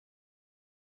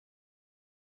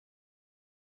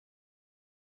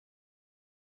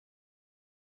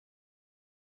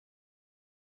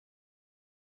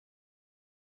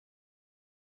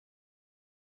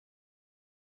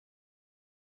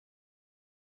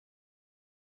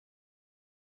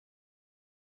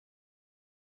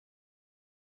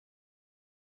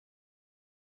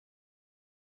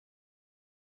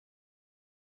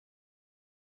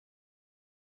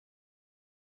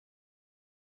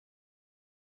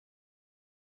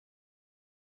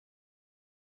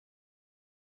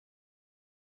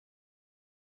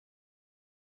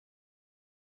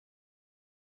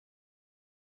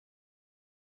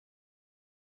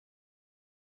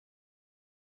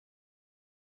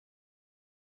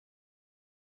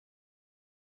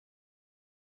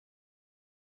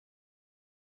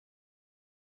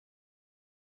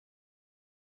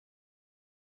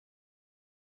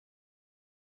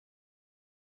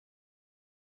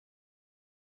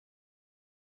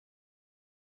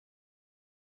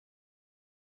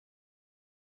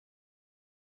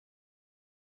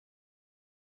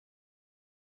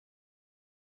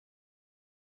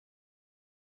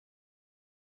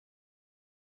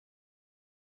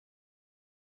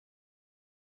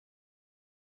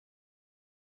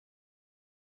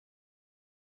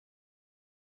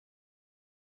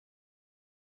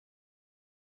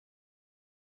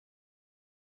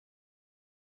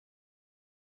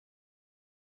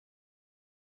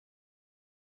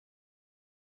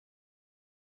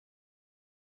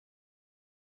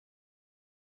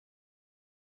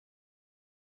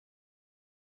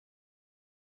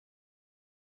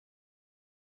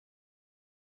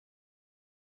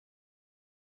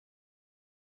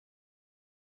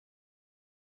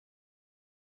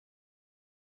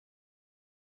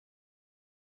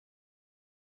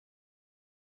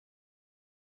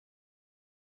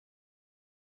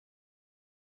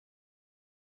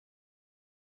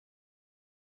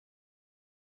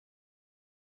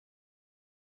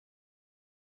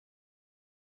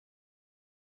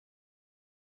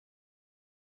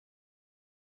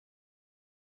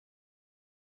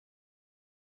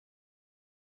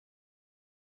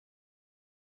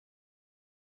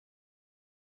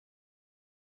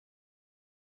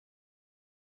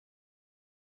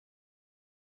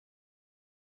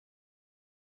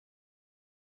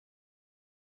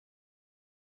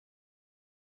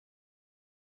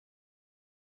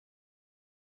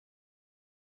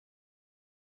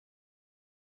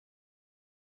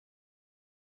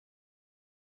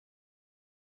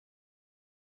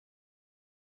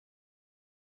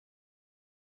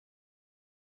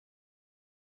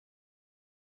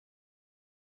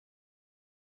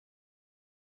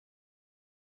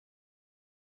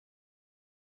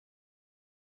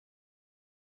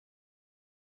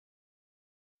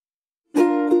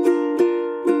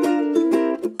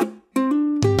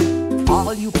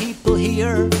All you people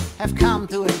here have come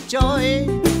to enjoy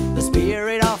the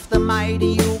spirit of the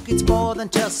mighty uke. It's more than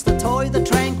just a toy, the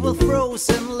tranquil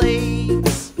frozen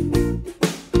lakes.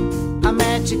 A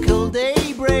magical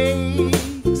day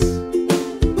breaks.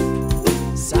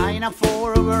 Sign up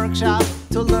for a workshop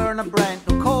to learn a brand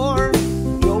new chord.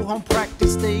 Go home,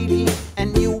 practice daily,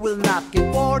 and you will not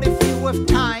get bored if you have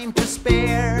time to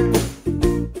spare.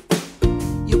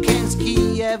 You can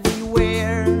ski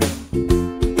everywhere.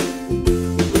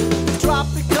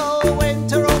 Tropical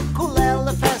Winter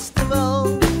Ukulele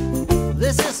Festival.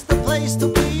 This is the place to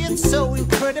be, it's so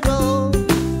incredible.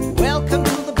 Welcome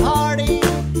to the party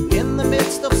in the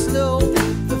midst of snow.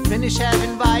 The Finnish have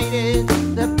invited,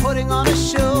 they're putting on a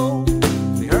show.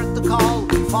 We heard the call,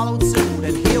 we followed suit,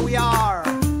 and here we are.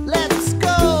 Let's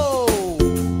go!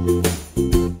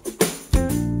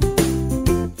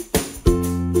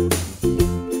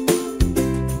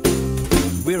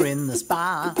 We're in the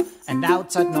spa, and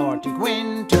outside Nordic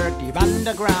winter, deep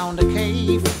underground a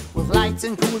cave, with lights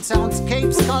and cool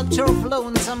soundscapes, sculpture of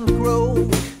lonesome grove.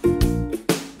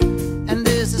 And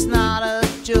this is not a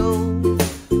joke.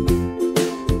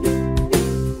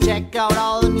 Check out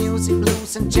all the music,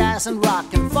 blues and jazz and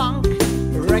rock and funk,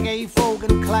 reggae, folk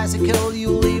and classical.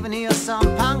 You'll even hear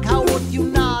some punk. How would you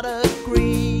not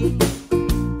agree?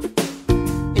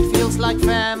 It feels like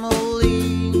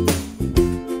family.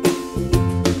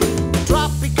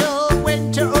 Tropical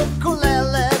Winter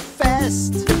Ukulele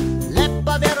Fest.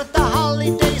 Leppävirta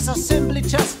holidays are simply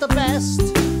just the best.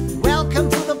 Welcome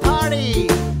to the party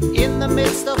in the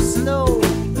midst of snow.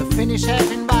 The Finnish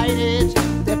have invited,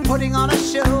 they're putting on a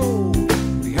show.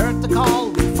 We heard the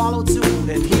call, we followed suit,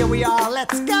 and here we are,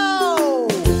 let's go!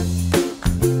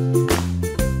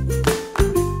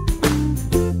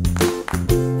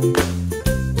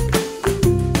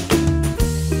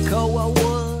 Koa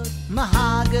wood,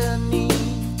 mahogany,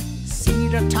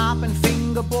 cedar top and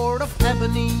fingerboard of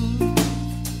ebony,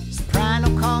 soprano,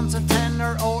 concert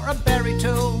tenor, or a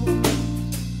baritone.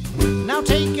 Now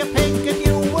take your pick and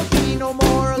you will be no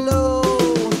more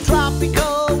alone.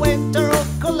 Tropical Winter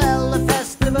Ukulele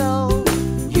Festival.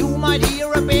 You might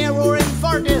hear a bear roaring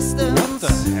far distance. What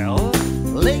the hell?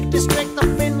 Lake District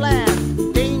of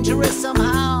Finland, dangerous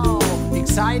somehow.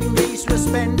 Exciting days we're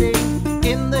spending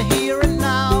in the here and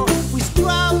now. We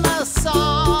strum a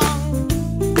song,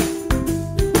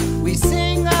 we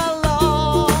sing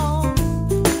along.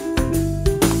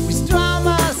 We strum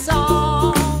a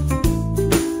song.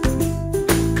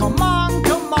 Come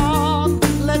on,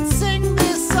 let's sing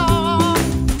this song.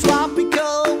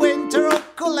 Tropical Winter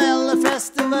Ukulele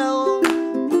Festival.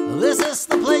 This is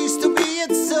the place to be,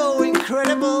 it's so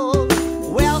incredible.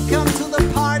 Welcome to the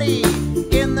party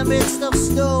in the midst of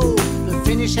snow. The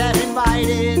Finnish have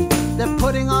invited, they're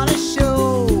putting on a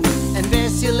show. And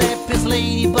Vesilepis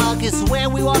Ladybug is where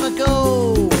we wanna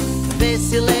go.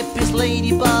 Vesilepis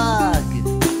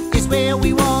Ladybug is where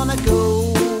we wanna go.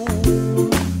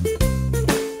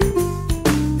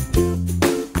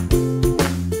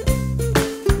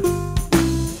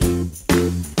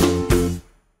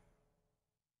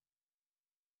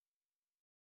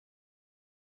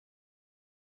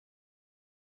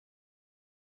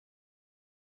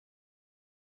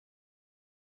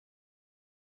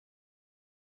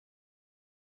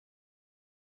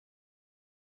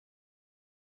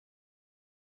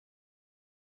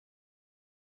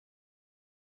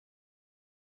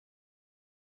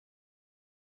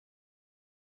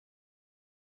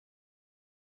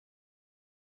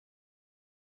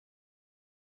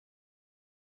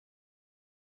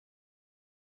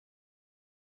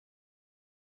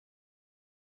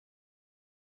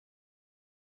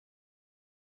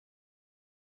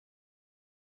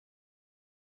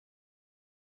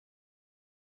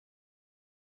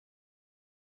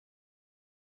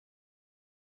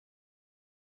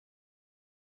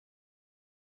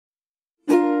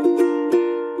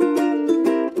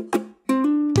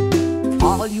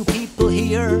 All you people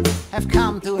here have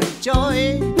come to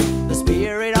enjoy the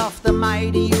spirit of the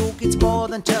mighty uke. It's more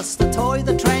than just a toy,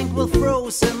 the tranquil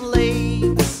frozen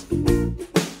lakes.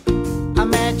 A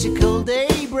magical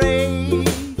day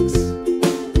breaks.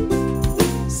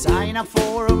 Sign up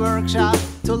for a workshop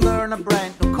to learn a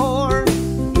brand new chord.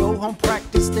 Go home,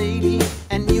 practice daily,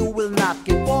 and you will not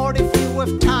get bored if you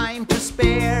have time to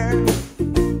spare.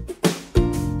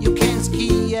 You can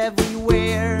ski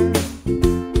everywhere.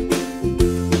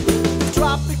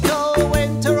 Tropical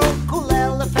Winter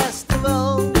Ukulele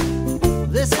Festival.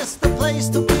 This is the place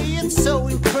to be, it's so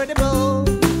incredible.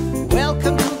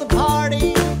 Welcome to the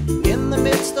party in the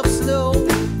midst of snow.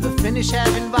 The Finnish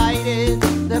have invited,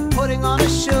 they're putting on a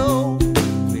show.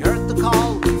 We heard the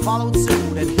call, we followed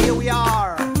suit, and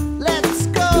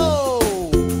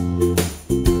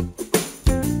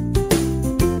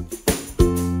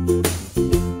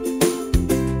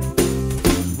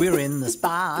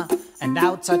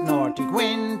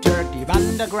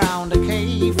underground, a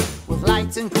cave with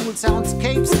lights and cool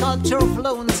soundscapes, sculpture of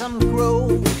lonesome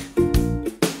grove.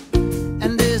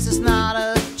 And this is not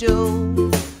a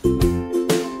joke.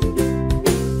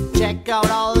 Check out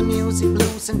all the music,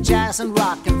 blues and jazz and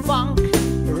rock and funk,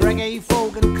 reggae,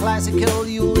 folk and classical.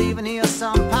 You'll even hear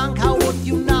some punk. How would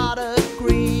you not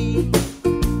agree?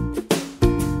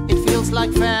 It feels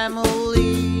like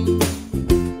family.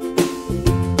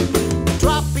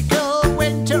 Tropical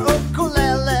Winter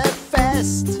Ukulele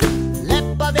Fest.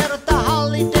 Leppävirta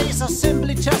holidays are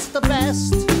simply just the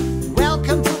best.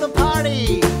 Welcome to the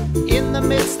party in the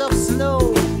midst of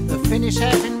snow. The Finnish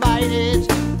have invited,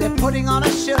 they're putting on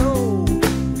a show.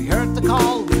 We heard the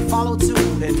call, we followed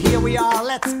suit, and here we are,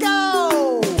 let's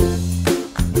go!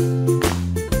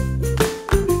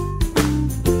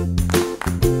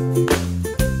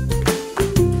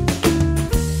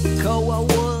 Koa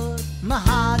wood,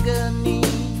 mahogany,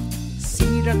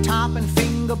 cedar top and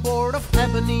fingerboard of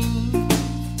ebony,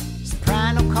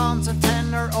 soprano, concert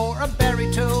tenor, or a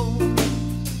baritone.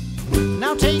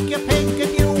 Now take your pick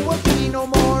and you will be no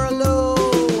more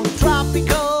alone.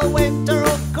 Tropical Winter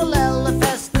Ukulele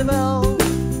Festival.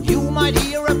 You might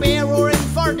hear a bear roaring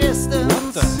far distance.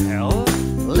 What the hell?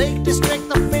 Lake District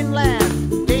of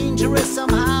Finland, dangerous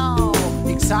somehow.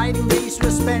 Exciting days we're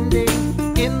spending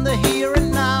in the here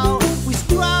and now. We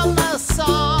strum a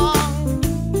song,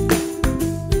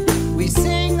 we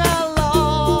sing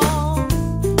along.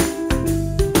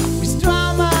 We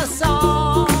strum a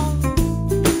song.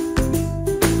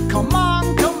 Come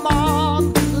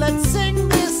on, let's sing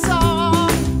this song.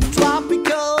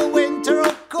 Tropical Winter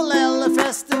Ukulele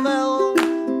Festival.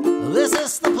 This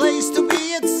is the place to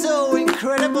be, it's so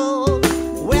incredible.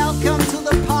 Welcome to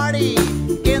the party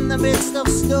in the midst of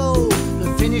snow.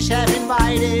 The Finnish have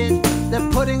invited, they're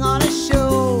putting on a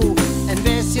show. And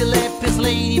Vesilepis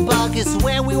Ladybug is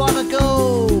where we wanna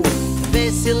go.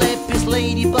 Vesilepis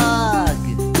Ladybug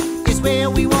is where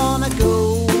we wanna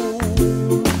go.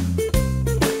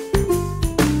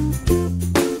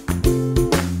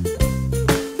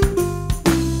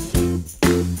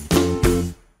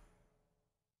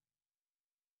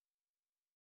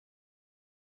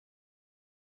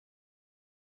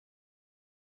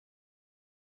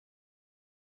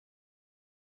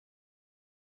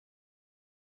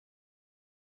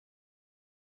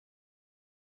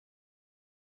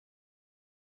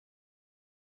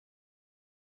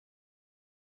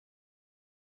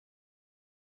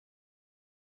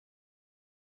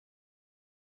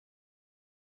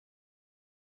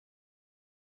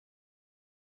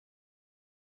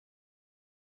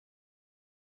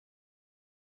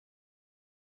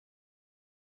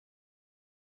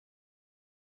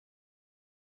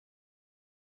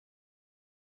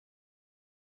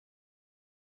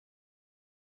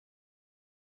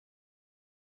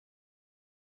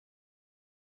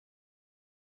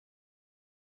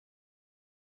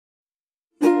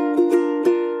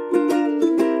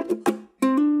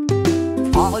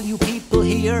 All you people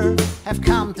here have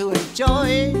come to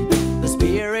enjoy the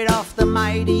spirit of the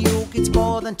mighty uke. It's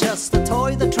more than just a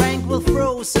toy. The tranquil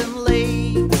frozen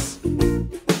lakes,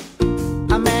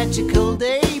 a magical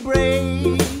day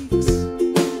breaks.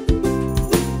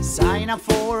 Sign up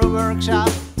for a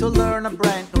workshop to learn a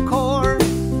brand new chord.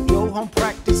 Go home,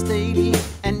 practice daily,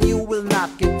 and you will not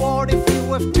get bored if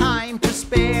you have time to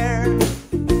spare.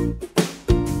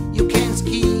 You can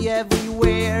ski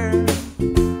everywhere.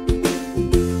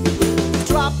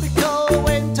 Tropical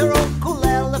Winter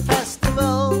Ukulele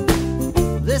Festival.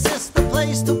 This is the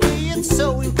place to be, it's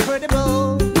so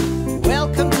incredible.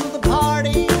 Welcome to the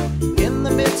party in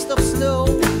the midst of snow.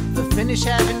 The Finnish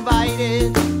have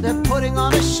invited, they're putting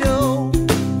on a show.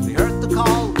 We heard the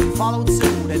call, we followed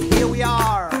suit, and here we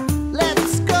are.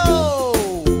 Let's go!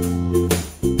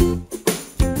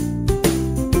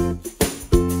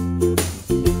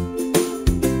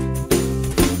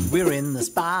 We're in the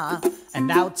spa, and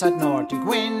outside Nordic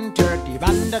winter, deep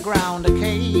underground, a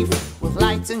cave with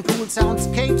lights and cool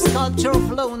soundscapes, sculpture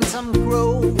of lonesome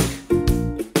grove.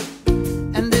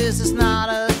 And this is not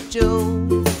a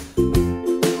joke.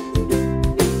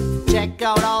 Check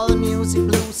out all the music,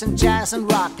 blues and jazz and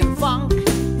rock and funk,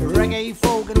 reggae,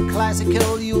 folk and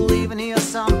classical. You'll even hear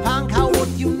some punk. How would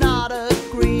you not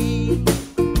agree?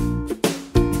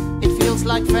 It feels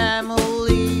like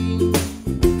family.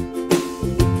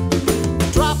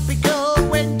 Tropical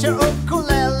Winter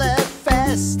Ukulele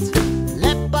Fest.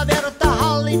 Leppävirta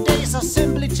holidays are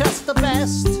simply just the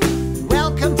best.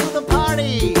 Welcome to the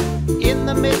party in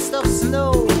the midst of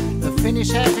snow. The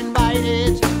Finnish have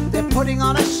invited, they're putting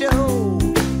on a show.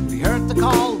 We heard the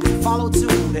call, we followed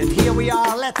suit, and here we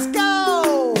are, let's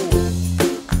go!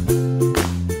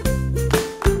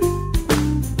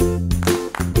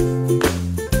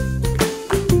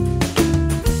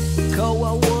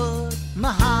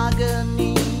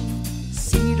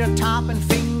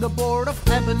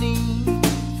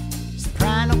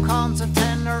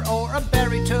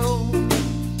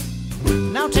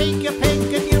 Now take your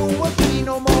pick and you will be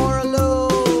no more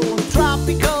alone.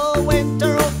 Tropical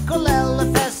Winter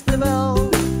Ukulele Festival.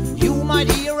 You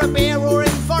might hear a bear roaring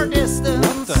far distance.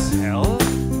 What the hell?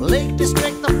 Lake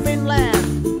District of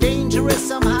Finland, dangerous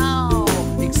somehow.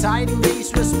 Exciting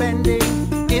days we're spending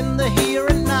in the here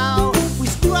and now. We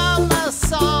strum a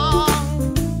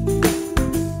song,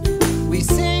 we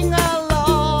sing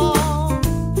along.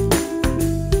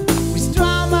 We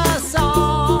strum a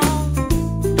song.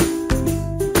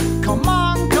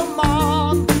 Come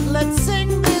on, let's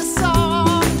sing this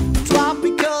song.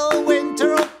 Tropical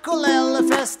Winter Ukulele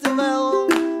Festival.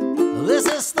 This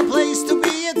is the place to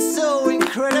be, it's so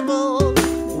incredible.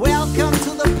 Welcome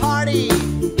to the party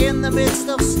in the midst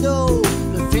of snow.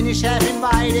 The Finnish have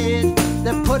invited,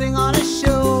 they're putting on a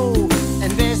show.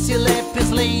 And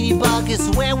Vesileppi's Ladybug is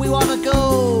where we wanna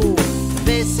go.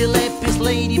 Vesileppi's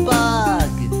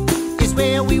Ladybug is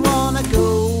where we wanna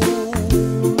go.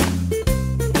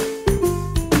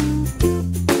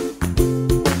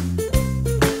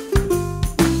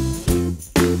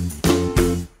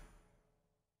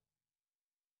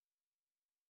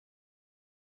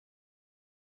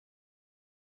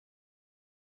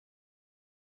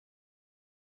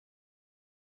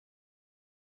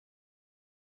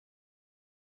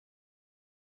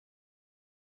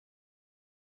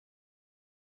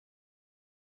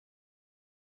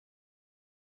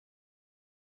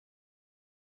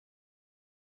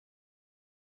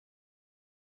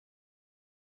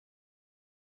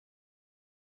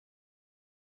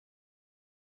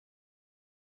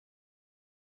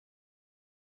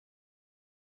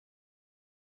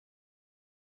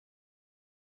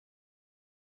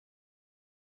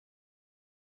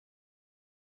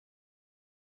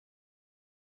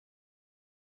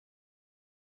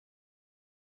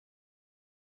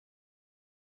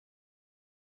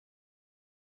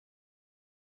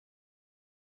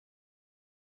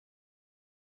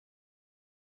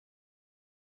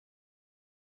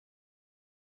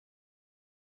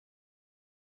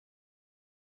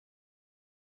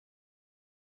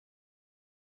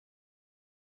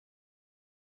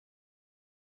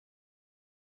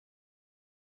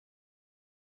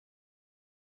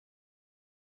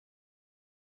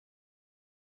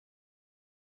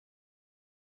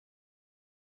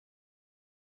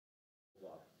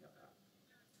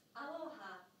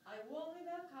 Aloha! I warmly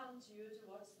welcome you to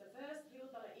watch the first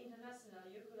Hiutale International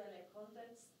Ukulele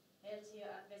Contest held here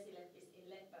at Leppävirta in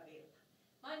Leppävirta.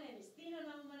 My name is Tiina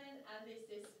Naumanen and this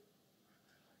is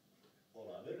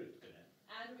Olavi Rytkönen.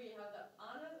 And we have the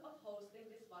honor of hosting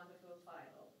this wonderful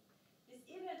final. This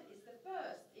event is the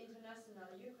first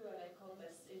international ukulele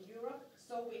contest in Europe,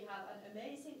 so we have an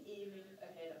amazing evening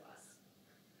ahead of us.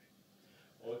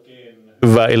 Oikein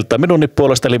hyvää iltaa minun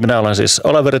puolesta, eli minä olen siis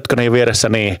Olavi Rytkönen ja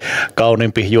vieressäni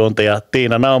kauniimpi juontaja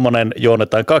Tiina Naumanen.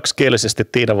 Juonetaan kaksikielisesti,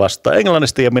 Tiina vastaa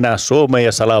englannista ja minä suomea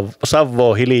ja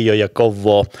savoo, hiljoo ja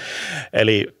kovoo.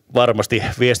 Eli varmasti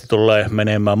viesti tulee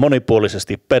menemään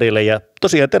monipuolisesti perille. Ja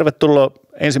tosiaan tervetuloa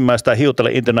ensimmäistä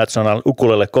Hiutale International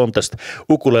Ukulele Contest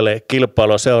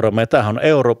ukulele-kilpailua seuraamaan. Tämähän on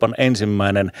Euroopan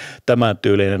ensimmäinen tämän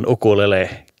tyylinen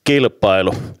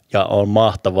ukulele-kilpailu ja on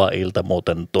mahtava ilta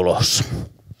muuten tulossa.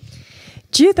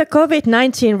 Due to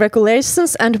COVID-19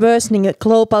 regulations and worsening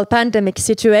global pandemic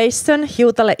situation,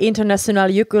 Hiutale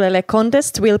International Ukulele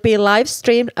Contest will be live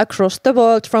streamed across the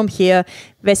world from here,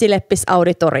 Vesileppis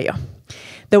Auditorio.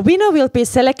 The winner will be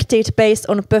selected based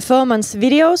on performance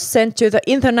videos sent to the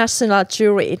international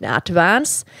jury in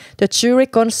advance. The jury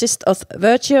consists of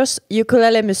virtuous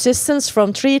ukulele musicians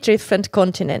from 3 different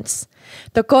continents.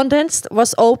 The contest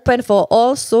was open for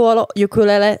all solo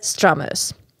ukulele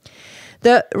strummers.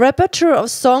 The repertoire of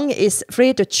song is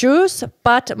free to choose,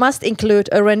 but must include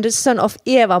a rendition of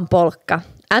Ievan polka.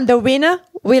 And the winner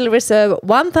will receive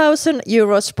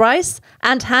 €1,000 prize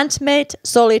and handmade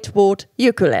solid wood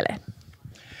ukulele.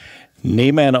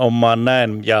 Nimenomaan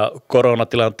näin, ja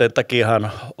koronatilanteen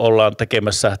takiahan ollaan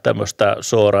tekemässä tämmöistä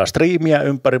suoraa striimiä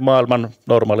ympäri maailman.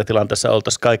 Normaalitilanteessa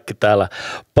oltaisiin kaikki täällä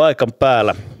paikan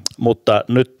päällä, mutta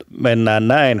nyt mennään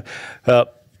näin.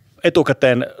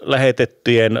 Etukäteen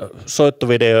lähetettyjen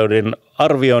soittovideoiden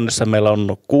arvioinnissa meillä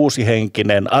on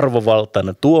 6-henkinen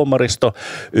arvovaltainen tuomaristo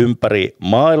ympäri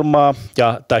maailmaa,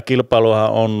 ja tämä kilpailuhan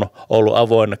on ollut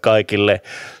avoin kaikille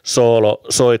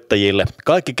soolosoittajille.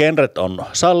 Kaikki genret on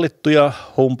sallittuja,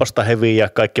 humpasta, heviä ja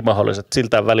kaikki mahdolliset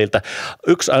siltä väliltä.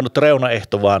 Yksi ainut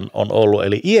reunaehto vaan on ollut,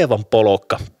 eli Ievan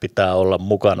polkka pitää olla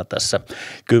mukana tässä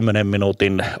 10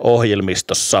 minuutin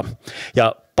ohjelmistossa.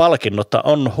 Ja palkinnotta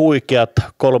on huikeat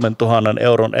 3 000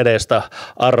 € edestä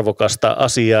arvokasta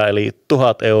asiaa, eli 1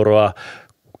 000 €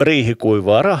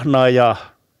 riihikuivaa rahnaa ja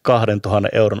 2 000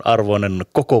 euron arvoinen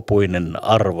kokopuinen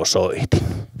arvosoitin.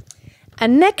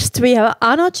 And next we have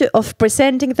honor of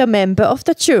presenting the member of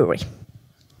the jury.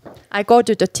 I go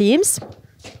to the teams.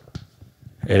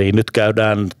 Eli nyt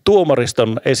käydään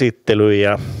tuomariston esittely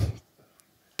ja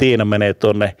Tiina menee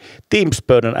tuonne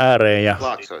Teams-pöydän ääreen ja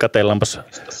katsellaanpas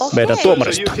meidän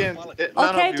tuomaristoa.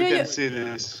 Okay, do you...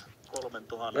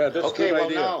 Okay,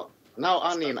 well now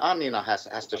Annina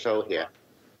has to show here,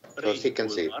 so she can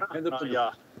see.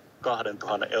 Ja 2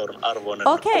 000 euron arvoinen.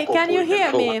 Okay, can you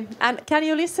hear me? And can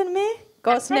you listen me?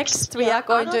 Because next we are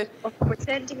going to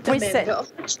presenting the member of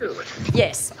the jury.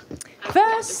 Yes.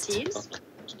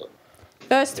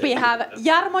 First we have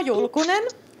Jarmo Julkunen.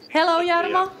 Hello,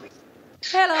 Jarmo.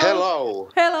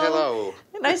 Hello.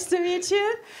 Nice to meet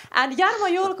you. And Jarmo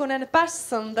Julkunen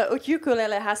passion the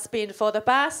ukulele has been for the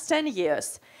past 10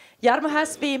 years. Jarmo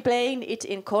has been playing it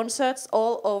in concerts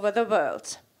all over the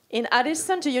world. In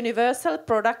addition to Universal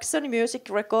Production music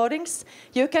recordings,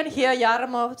 you can hear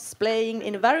Jarmo playing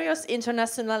in various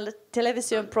international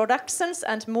television productions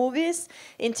and movies,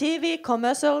 in TV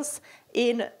commercials,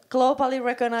 in globally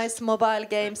recognized mobile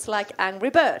games like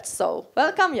Angry Birds. So,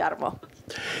 welcome Jarmo.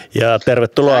 Ja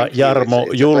tervetuloa Jarmo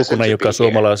Julkunen, joka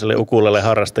suomalaisille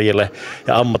ukulele-harrastajille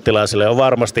ja ammattilaisille on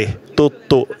varmasti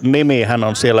tuttu nimi. Hän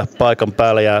on siellä paikan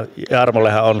päällä ja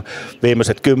Jarmollehan on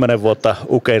viimeiset 10 vuotta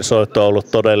ukein soitto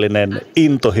ollut todellinen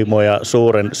intohimo ja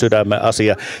suuren sydämen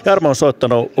asia. Jarmo on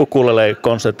soittanut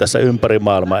ukulele-konserteissa ympäri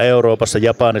maailmaa, Euroopassa,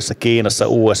 Japanissa, Kiinassa,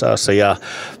 USAssa ja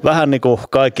vähän niin kuin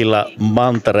kaikilla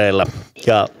mantereilla.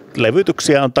 Ja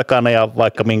levytyksiä on takana ja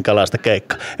vaikka minkälaista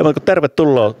keikkaa.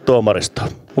 Tervetuloa tuomaristoon.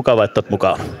 Mukava, että olet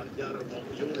mukaan.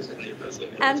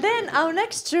 And then our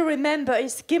next jury member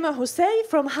is Kimo Hussey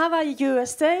from Hawaii,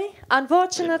 USA.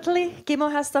 Unfortunately, Kimo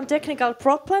has some technical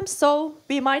problems, so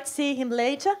we might see him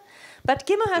later. But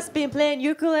Kimo has been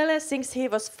playing ukulele since he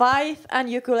was 5, and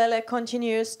ukulele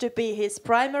continues to be his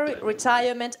primary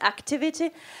retirement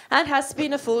activity and has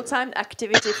been a full-time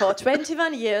activity for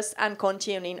 21 years and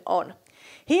continuing on.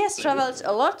 He has traveled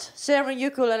a lot, sharing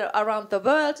ukulele around the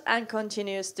world and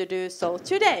continues to do so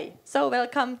today. So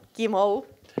welcome, Kimo.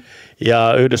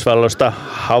 Ja Yhdysvalloista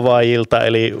Havaijilta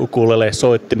eli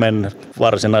ukulele-soittimen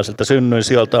varsinaiselta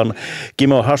synnyinsijoilta on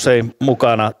Kimo Hussey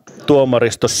mukana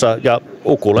tuomaristossa ja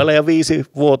ukulele ja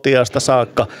 5-vuotiaasta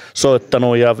saakka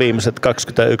soittanut ja viimeiset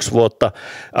 21 vuotta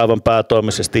aivan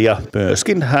päätoimisesti ja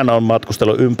myöskin hän on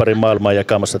matkustellut ympäri maailmaa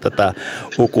jakamassa tätä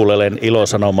ukulelen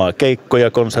ilosanomaa,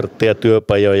 keikkoja, konsertteja,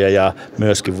 työpajoja ja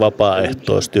myöskin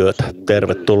vapaaehtoistyötä.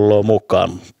 Tervetuloa mukaan.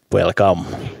 Welcome.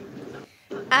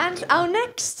 And our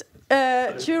next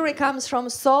jury comes from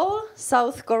Seoul,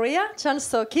 South Korea.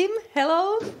 Changsoo Kim,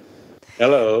 hello.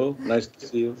 Hello, nice to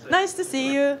see you. Nice to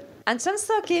see you. And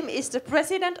Changsoo Kim is the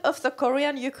president of the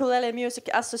Korean Ukulele Music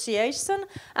Association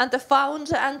and the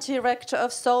founder and director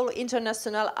of Seoul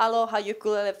International Aloha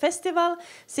Ukulele Festival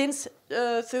since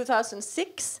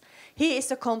 2006. He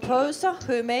is a composer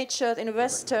who majored in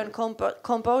Western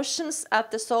compositions at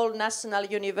the Seoul National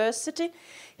University.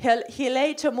 He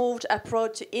later moved abroad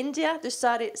to India to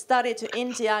study to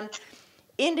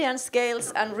Indian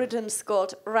scales and rhythms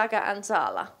called raga and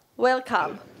tala.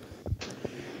 Welcome.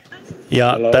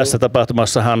 Ja tässä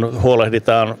tapahtumassahan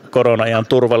huolehditaan korona-ajan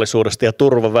turvallisuudesta ja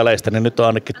turvaväleistä, niin nyt on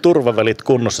ainakin turvavälit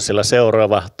kunnossa, sillä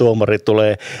seuraava tuomari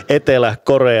tulee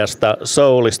Etelä-Koreasta,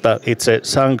 Seoulista. Itse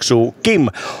Changsoo Kim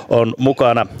on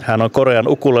mukana. Hän on Korean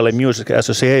Ukulele Music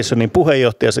Associationin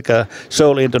puheenjohtaja sekä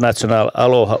Seoul International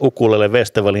Aloha Ukulele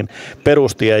Festivalin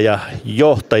perustaja ja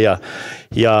johtaja.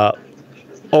 Ja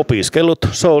opiskellut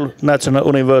Seoul National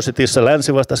Universityssä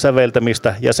länsivasta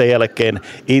säveltämistä ja sen jälkeen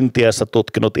Intiassa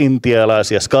tutkinut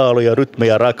intialaisia skaaloja,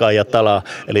 rytmejä, rakaa ja talaa.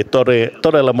 Eli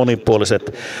todella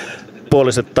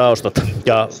monipuoliset taustat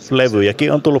ja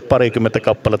levyjäkin on tullut 20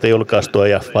 kappaletta julkaistua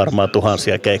ja varmaan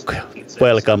tuhansia keikkoja.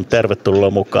 Welcome, tervetuloa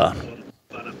mukaan.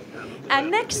 And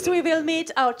next we will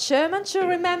meet our German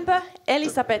jury member,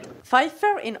 Elisabeth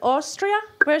Pfeiffer in Austria,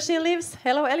 where she lives.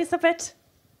 Hello, Elisabeth.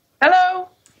 Hello,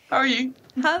 how are you?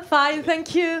 I'm fine,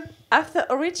 thank you. After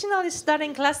originally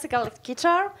studying classical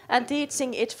guitar and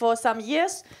teaching it for some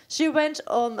years, she went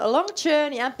on a long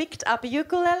journey and picked up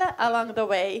ukulele along the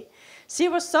way. She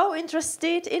was so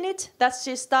interested in it that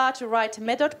she started to write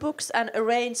method books and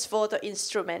arrange for the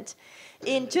instrument.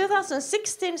 In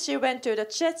 2016, she went to the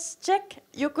Czech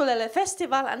Ukulele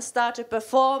Festival and started to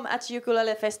perform at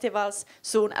ukulele festivals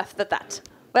soon after that.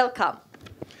 Welcome.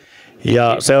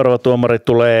 Ja seuraava tuomari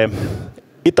tulee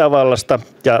Itävallasta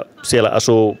ja siellä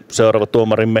asuu seuraava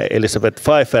tuomarimme Elisabeth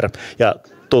Pfeiffer ja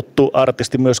tuttu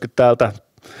artisti myöskin täältä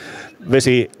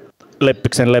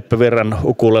Leppävirran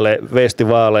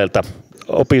ukulele-festivaaleilta.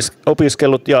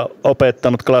 opiskellut ja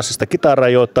opettanut klassista kitaraa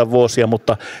joitain vuosia,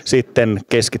 mutta sitten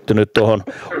keskittynyt tuohon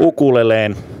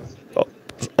ukuleleen.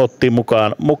 Otti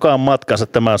mukaan matkansa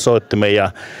tämän soittimen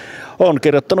ja on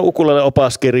kirjoittanut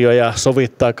ukulele-opaskirjoja,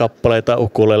 sovittaa kappaleita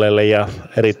ukulelelle ja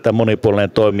erittäin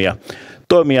monipuolinen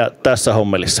toimija tässä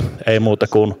hommelissa. Ei muuta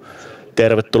kuin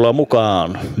tervetuloa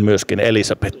mukaan myöskin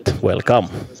Elisabeth. Welcome.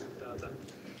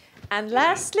 And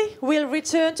lastly, we'll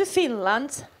return to Finland.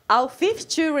 Our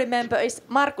fifth jury member is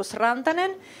Markus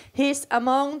Rantanen. He is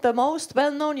among the most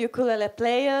well-known ukulele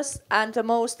players and the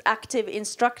most active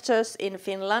instructors in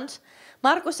Finland.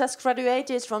 Markus has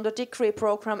graduated from the degree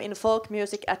program in folk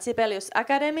music at Sibelius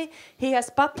Academy. He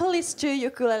has published 2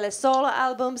 ukulele solo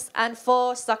albums and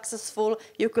 4 successful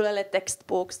ukulele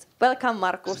textbooks. Welcome,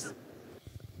 Markus.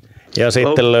 Ja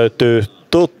sitten löytyy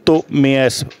tuttu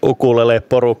mies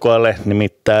ukulele-porukoille,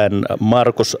 nimittäin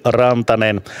Markus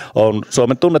Rantanen on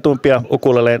Suomen tunnetuimpia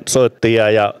ukuleleen soittajia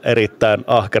ja erittäin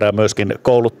ahkera myöskin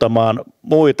kouluttamaan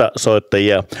muita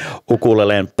soittajia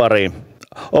ukuleleen pariin.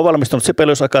 On valmistunut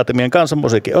Sibelius Akatemian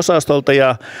kansanmusiikin osastolta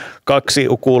ja 2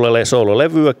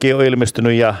 ukulele-soololevyäkin on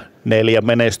ilmestynyt ja 4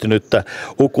 menestynyttä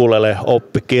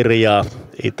ukulele-oppikirjaa.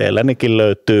 Itsellänikin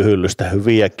löytyy hyllystä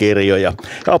hyviä kirjoja.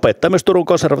 Ja opettaa myös Turun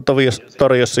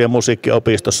konservatoriossa ja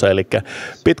musiikkiopistossa, eli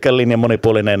pitkän linjan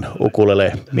monipuolinen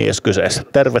ukulele-mies kyseessä.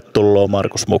 Tervetuloa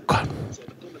Markus mukaan.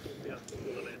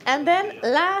 And then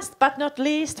last but not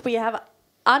least we have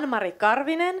Anne-Mari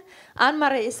Karvinen.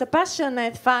 Anne-Mari is a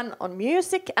passionate fan on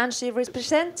music and she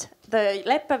represents the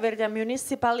Leppävirta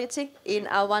municipality in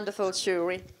our wonderful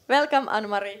jury. Welcome,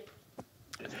 Anne-Mari.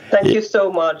 Thank you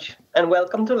so much and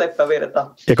welcome to Leppävirta.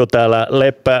 Ja kun täällä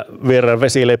Leppävirran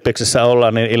vesileppiksessä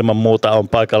ollaan, niin ilman muuta on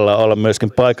paikalla olla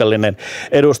myöskin paikallinen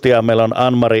edustaja. Meillä on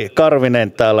Anne-Mari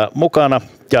Karvinen täällä mukana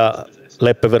ja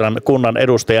Leppävirran kunnan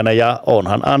edustajana ja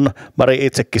onhan Anne-Mari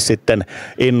itsekin sitten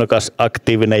innokas,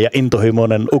 aktiivinen ja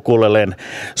intohimoinen ukuleleen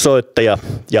soittaja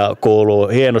ja kuuluu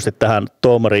hienosti tähän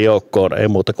tuomarin joukkoon. Ei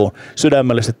muuta kuin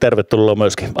sydämellisesti tervetuloa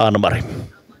myöskin Anne-Mari.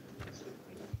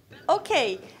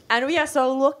 Okay, and we are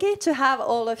so lucky to have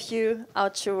all of you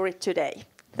our jury today.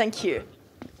 Thank you.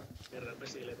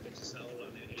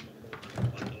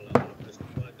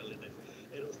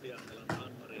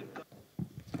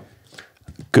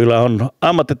 Kyllä on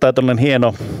ammattitaitoinen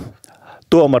hieno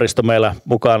tuomaristo meillä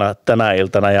mukana tänä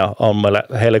iltana ja on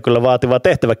heille kyllä vaativa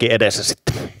tehtäväkin edessä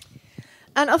sitten.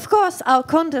 And of course our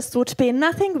contest would be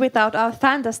nothing without our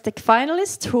fantastic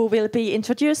finalists who will be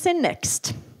introducing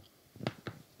next.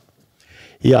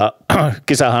 Ja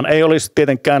kisahan ei olisi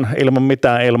tietenkään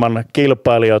ilman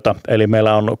kilpailijoita, eli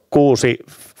meillä on 6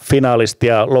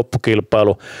 finalistia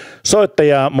loppukilpailu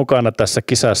soittajaa mukana tässä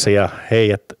kisassa ja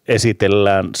heidät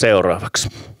esitellään seuraavaksi.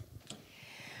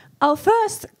 Our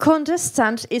first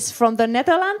contestant is from the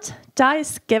Netherlands,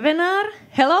 Thijs Kevenaar.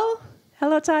 Hello,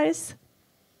 hello Thijs.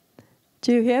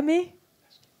 Do you hear me?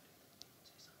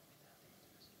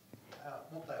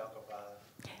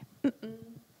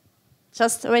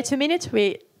 Just wait a minute,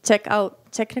 we check out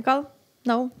technical.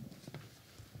 No.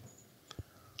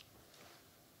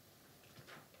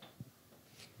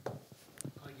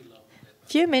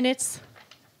 Few minutes.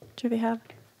 Do we have?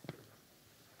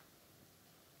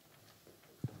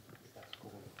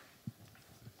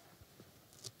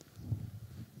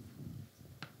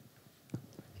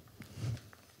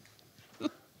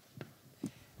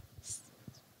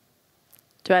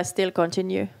 Do I still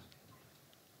continue?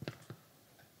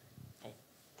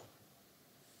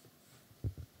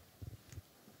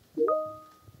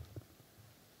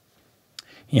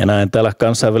 Ja näin täällä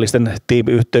kansainvälisten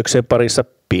tiimiyhteyksien parissa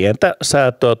pientä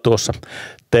säätöä tuossa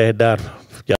tehdään.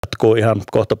 Jatkuu ihan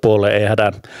kohta puoleen, ei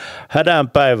hädään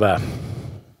päivää.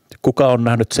 Kuka on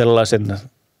nähnyt sellaisen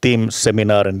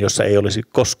Teams-seminaarin, jossa ei olisi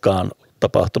koskaan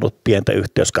tapahtunut pientä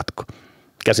yhteyskatkoa?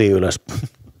 Käsi ylös.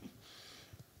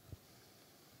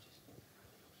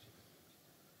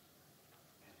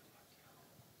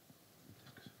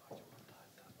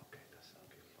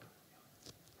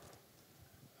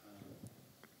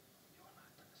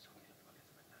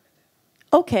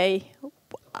 Okay.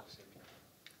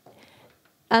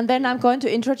 And then I'm going to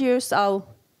introduce our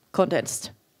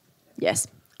contents. Yes.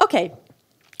 Okay.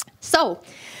 So,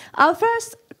 our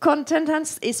first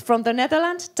contestant is from the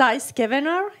Netherlands, Thijs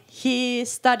Kevenaar. He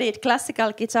studied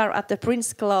classical guitar at the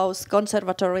Prins Claus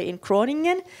Conservatory in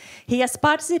Groningen. He has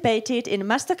participated in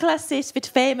masterclasses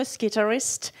with famous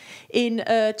guitarists. In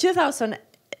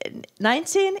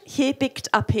 2019, he picked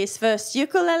up his first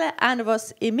ukulele and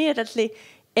was immediately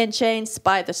enchanted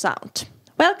by the sound.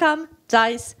 Welcome,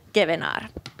 Thijs Kevenaar.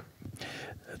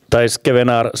 Thijs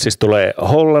Kevenaar siis tulee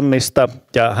Hollannista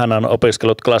ja hän on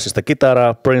opiskellut klassista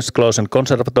kitaraa Prince Clausen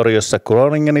konservatoriossa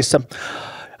Groningenissa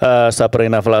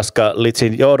Sabrina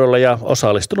Flaska-Litzin johdolla ja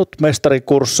osallistunut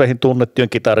mestarikursseihin tunnettujen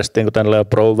kitaristien kuten Leo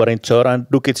Browerin, Zoran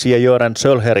Dukicin ja Joran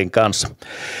Sölherin kanssa.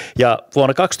 Ja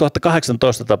vuonna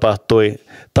 2018 tapahtui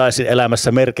Thijsin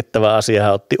elämässä merkittävä asia.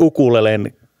 Hän otti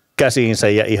ukuleleen käsiinsä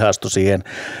ja ihastui siihen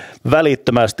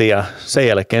välittömästi ja sen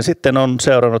jälkeen sitten on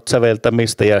seurannut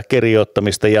säveltämistä ja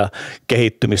kirjoittamista ja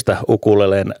kehittymistä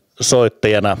ukuleleen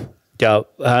soittajana. Ja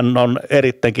hän on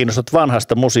erittäin kiinnostunut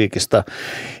vanhasta musiikista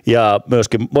ja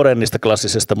myöskin modernista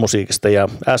klassisesta musiikista. Ja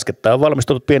äskettäin on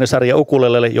valmistunut pieni sarja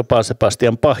ukulelelle jopa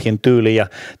Sebastian Bachin tyyliin ja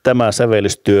tämä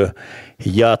sävellystyö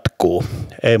jatkuu.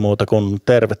 Ei muuta kuin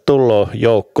tervetuloa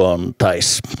joukkoon,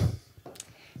 Thijs.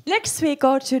 Next we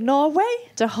go to Norway,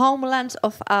 the homeland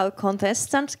of our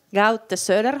contestant Gaute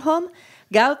Söderholm.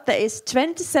 Gaute is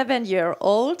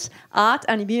 27-year-old art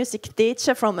and music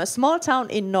teacher from a small town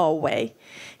in Norway.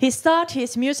 He started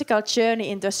his musical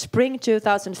journey in the spring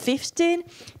 2015.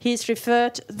 He's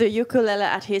referred the ukulele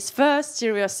as his first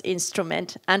serious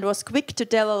instrument and was quick to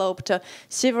develop the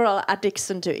several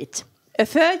addiction to it. A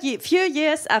few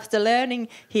years after learning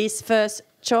his first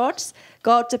chords,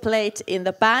 Gaute played in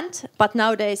the band, but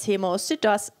nowadays he mostly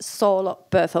does solo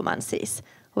performances.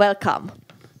 Welcome.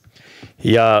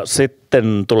 Ja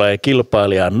sitten tulee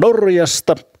kilpailija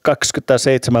Norjasta,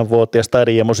 27-vuotias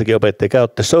taide- ja musiikinopettaja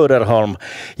Gaute Söderholm,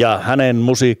 ja hänen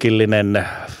musiikillinen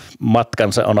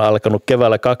matkansa on alkanut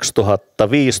keväällä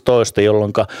 2015,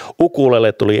 jolloin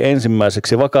ukulele tuli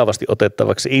ensimmäiseksi vakavasti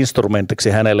otettavaksi instrumentiksi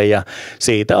hänelle, ja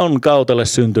siitä on Gautelle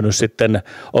syntynyt sitten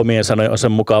omien sanojensa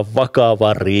mukaan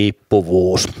vakava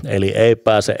riippuvuus, eli ei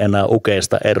pääse enää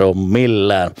ukeista eroon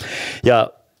millään.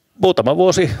 Ja muutama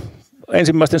vuosi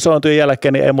ensimmäisten sointujen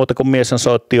jälkeen niin ei muuta kuin mies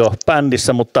soitti jo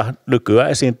bändissä, mutta nykyään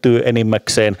esiintyy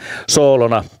enimmäkseen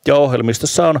soolona. Ja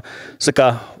ohjelmistossa on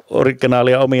sekä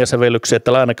originaalia omia sävellyksiä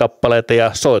että lainakappaleita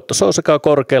ja soitto se on sekä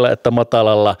korkealla että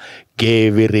matalalla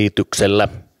G-virityksellä.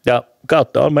 Ja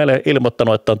Gaute on meille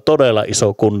ilmoittanut, että on todella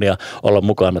iso kunnia olla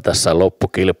mukana tässä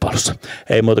loppukilpailussa.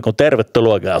 Ei muuta kuin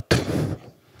tervetuloa, Gaute.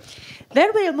 Then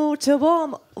we'll move to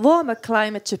warmer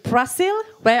climate to Brazil,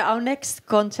 where our next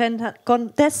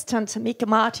contestant Mick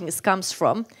Martins comes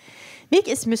from. Mick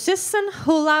is a musician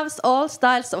who loves all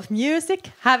styles of music,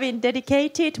 having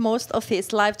dedicated most of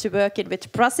his life to working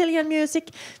with Brazilian music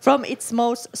from its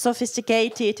most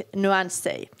sophisticated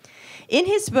nuances. In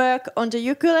his work on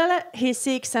the ukulele, he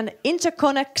seeks an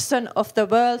interconnection of the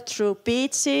world through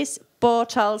beaches,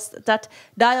 portals that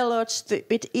dialogue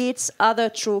with each other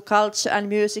through culture and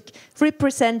music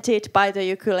represented by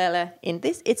the ukulele in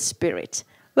this its spirit.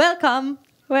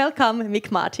 Welcome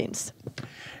Mick Martins.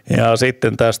 Ja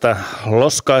sitten tästä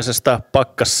loskaisesta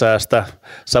pakkassäästä,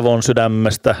 Savon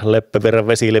sydämestä, Leppävirran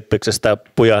vesilippiksestä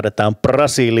pujahdetaan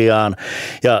Brasiliaan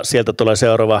ja sieltä tulee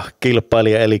seuraava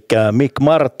kilpailija eli Mick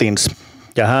Martins.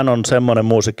 Ja hän on semmoinen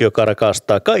muusikko, joka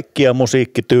rakastaa kaikkia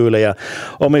musiikkityylejä,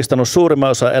 omistanut suurimman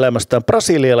osa elämästään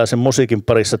brasilialaisen musiikin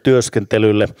parissa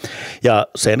työskentelylle ja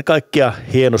sen kaikkia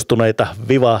hienostuneita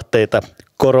vivahteita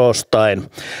korostaen.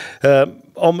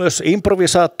 On myös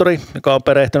improvisaattori, joka on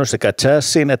perehtynyt sekä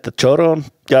jazziin että choroon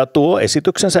ja tuo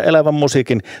esityksensä elävän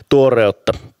musiikin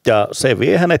tuoreutta. Ja se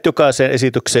vie hänet jokaiseen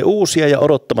esitykseen uusia ja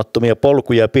odottamattomia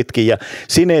polkuja pitkin ja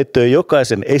sinetöi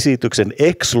jokaisen esityksen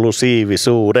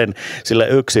eksklusiivisuuden, sillä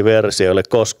yksi versio ei ole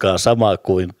koskaan sama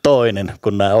kuin toinen,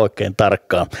 kun nämä oikein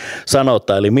tarkkaan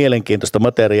sanotaan. Eli mielenkiintoista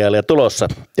materiaalia tulossa.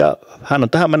 Ja hän on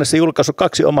tähän mennessä julkaissut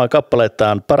 2 omaa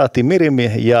kappalettaan, Parati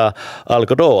Mirimi ja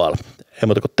Algodoal. Ei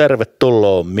muuta kuin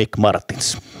tervetuloa Mick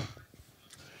Martins.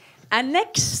 And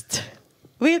next,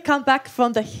 we'll come back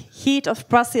from the heat of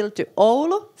Brazil to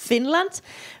Oulu, Finland,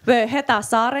 where Heta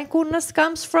Saarenkunnas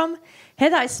comes from.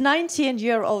 Heta is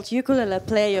 19-year-old ukulele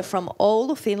player from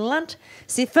Oulu, Finland.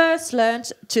 She first learned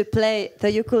to play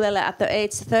the ukulele at the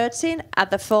age 13 at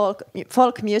the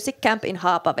folk music camp in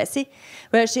Haapavesi,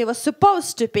 where she was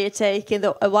supposed to be taking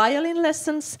the violin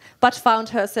lessons, but found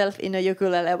herself in a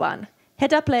ukulele one.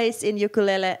 Heta plays in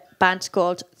ukulele band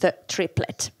called The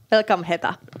Triplet. Welcome,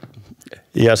 Heta.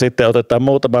 Ja sitten otetaan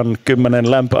muutaman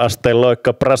 10 lämpöasteen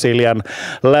loikka Brasilian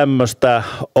lämmöstä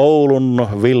Oulun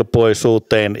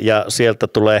vilpoisuuteen ja sieltä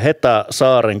tulee Heta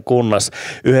Saarenkunnas,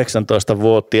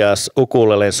 19-vuotias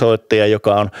ukulelen soittaja,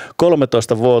 joka on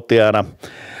 13-vuotiaana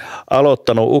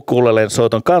aloittanut ukuleleen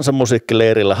soiton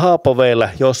kansanmusiikkileirillä Haapaveellä,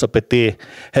 jossa piti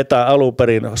Heta alun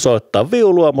perin soittaa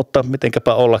viulua, mutta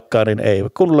mitenkäpä ollakaan, niin ei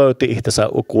kun löyti itsensä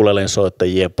ukuleleen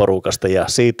soittajien porukasta ja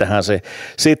siitähän se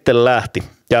sitten lähti.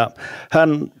 Ja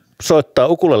hän soittaa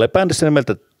ukulele-bändissä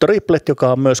nimeltä Triplet,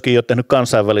 joka on myöskin jo tehnyt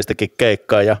kansainvälistäkin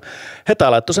keikkaa. Ja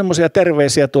Heta laittoi semmoisia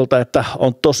terveisiä tuolta, että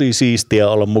on tosi siistiä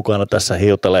olla mukana tässä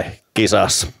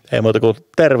Hiutale-kisassa. Ei muuta kuin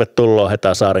tervetuloa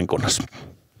Heta Saarenkunnassa.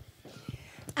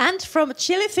 And from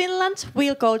Chile, Finland,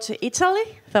 we'll go to Italy,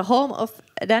 the home of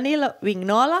Danilo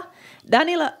Vignola.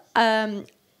 Danilo,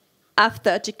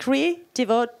 after a degree,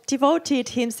 devoted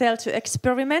himself to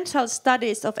experimental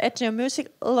studies of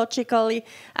ethnomusically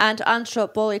and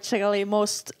anthropologically,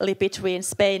 mostly between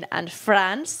Spain and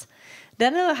France.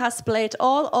 Danilo has played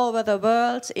all over the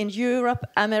world in Europe,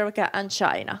 America and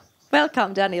China.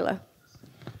 Welcome, Danilo.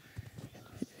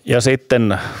 Ja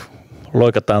sitten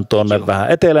loikataan tuonne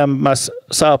vähän etelämmäs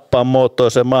saappaan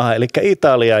muotoiseen maahan, eli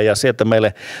Italiaan, ja sieltä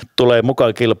meille tulee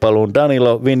mukaan kilpailuun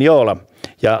Danilo Vignola.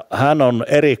 Ja hän on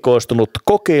erikoistunut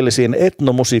kokeellisiin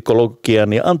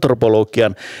etnomusikologian ja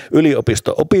antropologian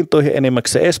yliopisto-opintoihin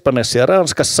enimmäkseen Espanjassa ja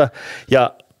Ranskassa,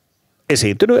 ja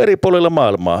esiintynyt eri puolilla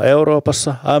maailmaa,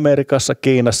 Euroopassa, Amerikassa,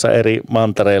 Kiinassa, eri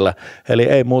mantereilla. Eli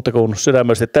ei muuta kuin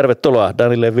sydämellisesti tervetuloa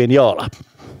Danilo Vignola.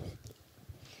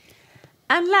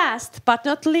 And last but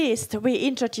not least, we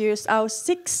introduce our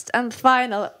sixth and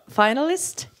final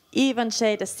finalist,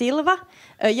 Silva,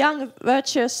 a young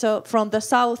virtuoso from the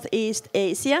Southeast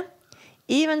Asia.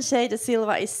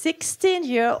 Silva is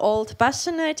 16-year-old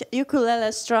passionate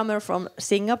ukulele strummer from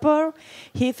Singapore.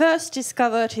 He first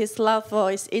discovered his love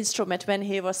for his instrument when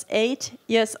he was 8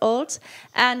 years old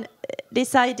and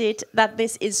decided that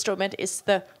this instrument is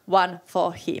the one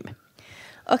for him.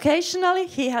 Occasionally,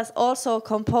 he has also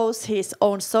composed his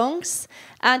own songs,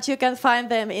 and you can find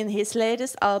them in his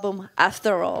latest album,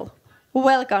 After All.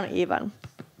 Welcome, Ivan.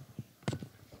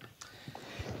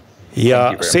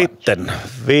 Ja sitten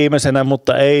viimeisenä,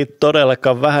 mutta ei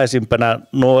todellakaan vähäisimpänä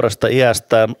nuoresta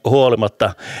iästään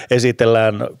huolimatta,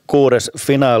 esitellään 6.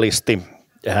 finalisti.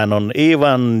 Hän on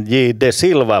Ivan J. de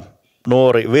Silva,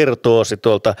 nuori virtuosi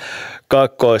tuolta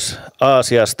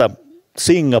Kaakkois-Aasiasta,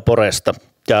 Singaporesta.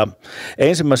 Ja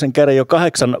ensimmäisen kerran jo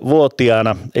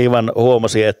 8-vuotiaana Ivan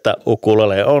huomasi, että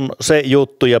ukulele on se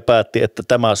juttu ja päätti, että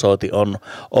tämä soiti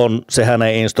on se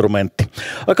hänen instrumentti.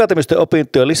 Akateemisten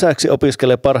opintojen lisäksi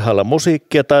opiskelee parhailla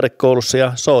musiikkia taidekoulussa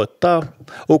ja soittaa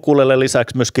ukulele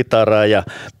lisäksi myös kitaraa ja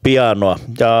pianoa.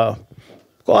 Ja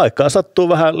kun aikaa sattuu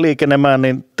vähän liikenemään,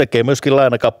 niin tekee myöskin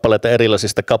lainakappaleita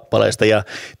erilaisista kappaleista ja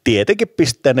tietenkin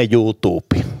pistää ne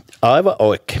YouTubeen. Aivan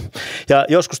oikein. Ja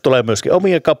joskus tulee myöskin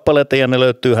omia kappaleita ja ne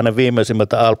löytyy hänen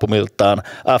viimeisimmältä albumiltaan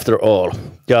After All.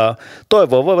 Ja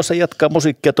toivoo voivansa jatkaa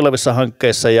musiikkia tulevissa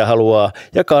hankkeissa ja haluaa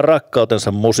jakaa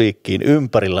rakkautensa musiikkiin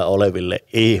ympärillä oleville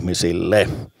ihmisille.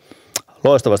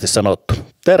 Loistavasti sanottu.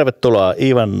 Tervetuloa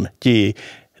Ivan J.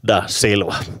 da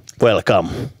Silva. Welcome.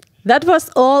 That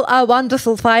was all our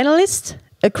wonderful finalists.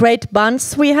 A great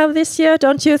bunch we have this year,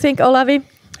 don't you think, Olavi?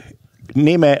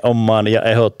 Nimenomaan ja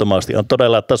ehdottomasti on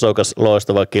todella tasokas,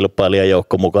 loistava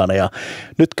kilpailijajoukko mukana ja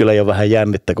nyt kyllä jo vähän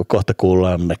jännittää, kun kohta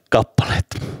kuullaan ne kappaleet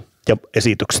ja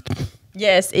esitykset.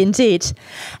 Yes, indeed.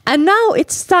 And now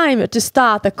it's time to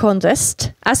start the contest.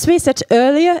 As we said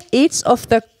earlier, each of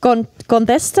the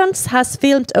contestants has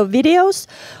filmed videos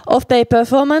of their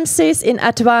performances in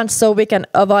advance so we can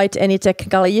avoid any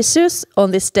technical issues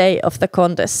on this day of the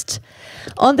contest.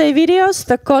 On the videos,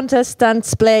 the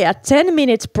contestants play a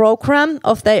 10-minute program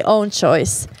of their own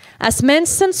choice. As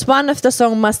mentioned, one of the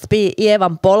songs must be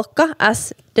Ievan polka,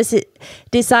 as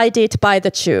decided by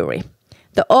the jury.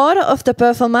 The order of the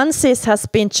performances has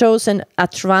been chosen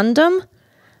at random.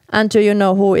 And do you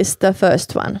know who is the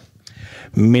first one?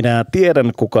 Minä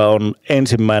tiedän, kuka on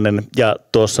ensimmäinen, ja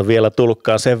tuossa vielä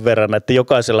tulkkaan sen verran, että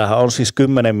jokaisellahan on siis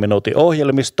 10 minuutin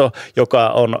ohjelmisto, joka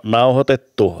on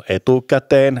nauhoitettu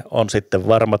etukäteen, on sitten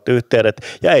varmat yhteydet,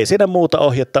 ja ei siinä muuta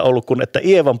ohjetta ollut kuin, että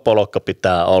Ievan polokka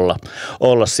pitää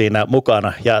olla siinä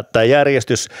mukana. Ja tämä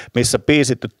järjestys, missä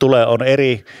biisit tulee, on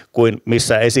eri kuin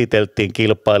missä esiteltiin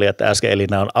kilpailijat äsken, eli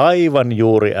nämä on aivan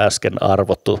juuri äsken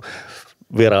arvottu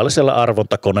virallisella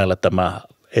arvontakoneella tämä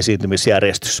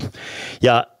esiintymisjärjestys.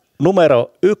 Ja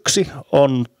numero 1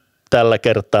 on tällä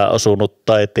kertaa osunut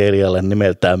taiteilijalle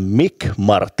nimeltään Mick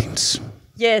Martins.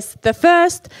 Yes, the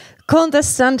first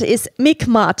contestant is Mick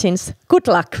Martins. Good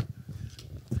luck.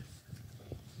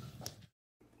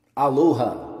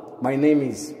 Aloha, my name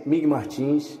is Mick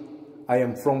Martins. I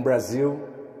am from Brazil.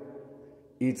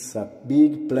 It's a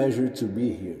big pleasure to be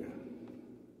here.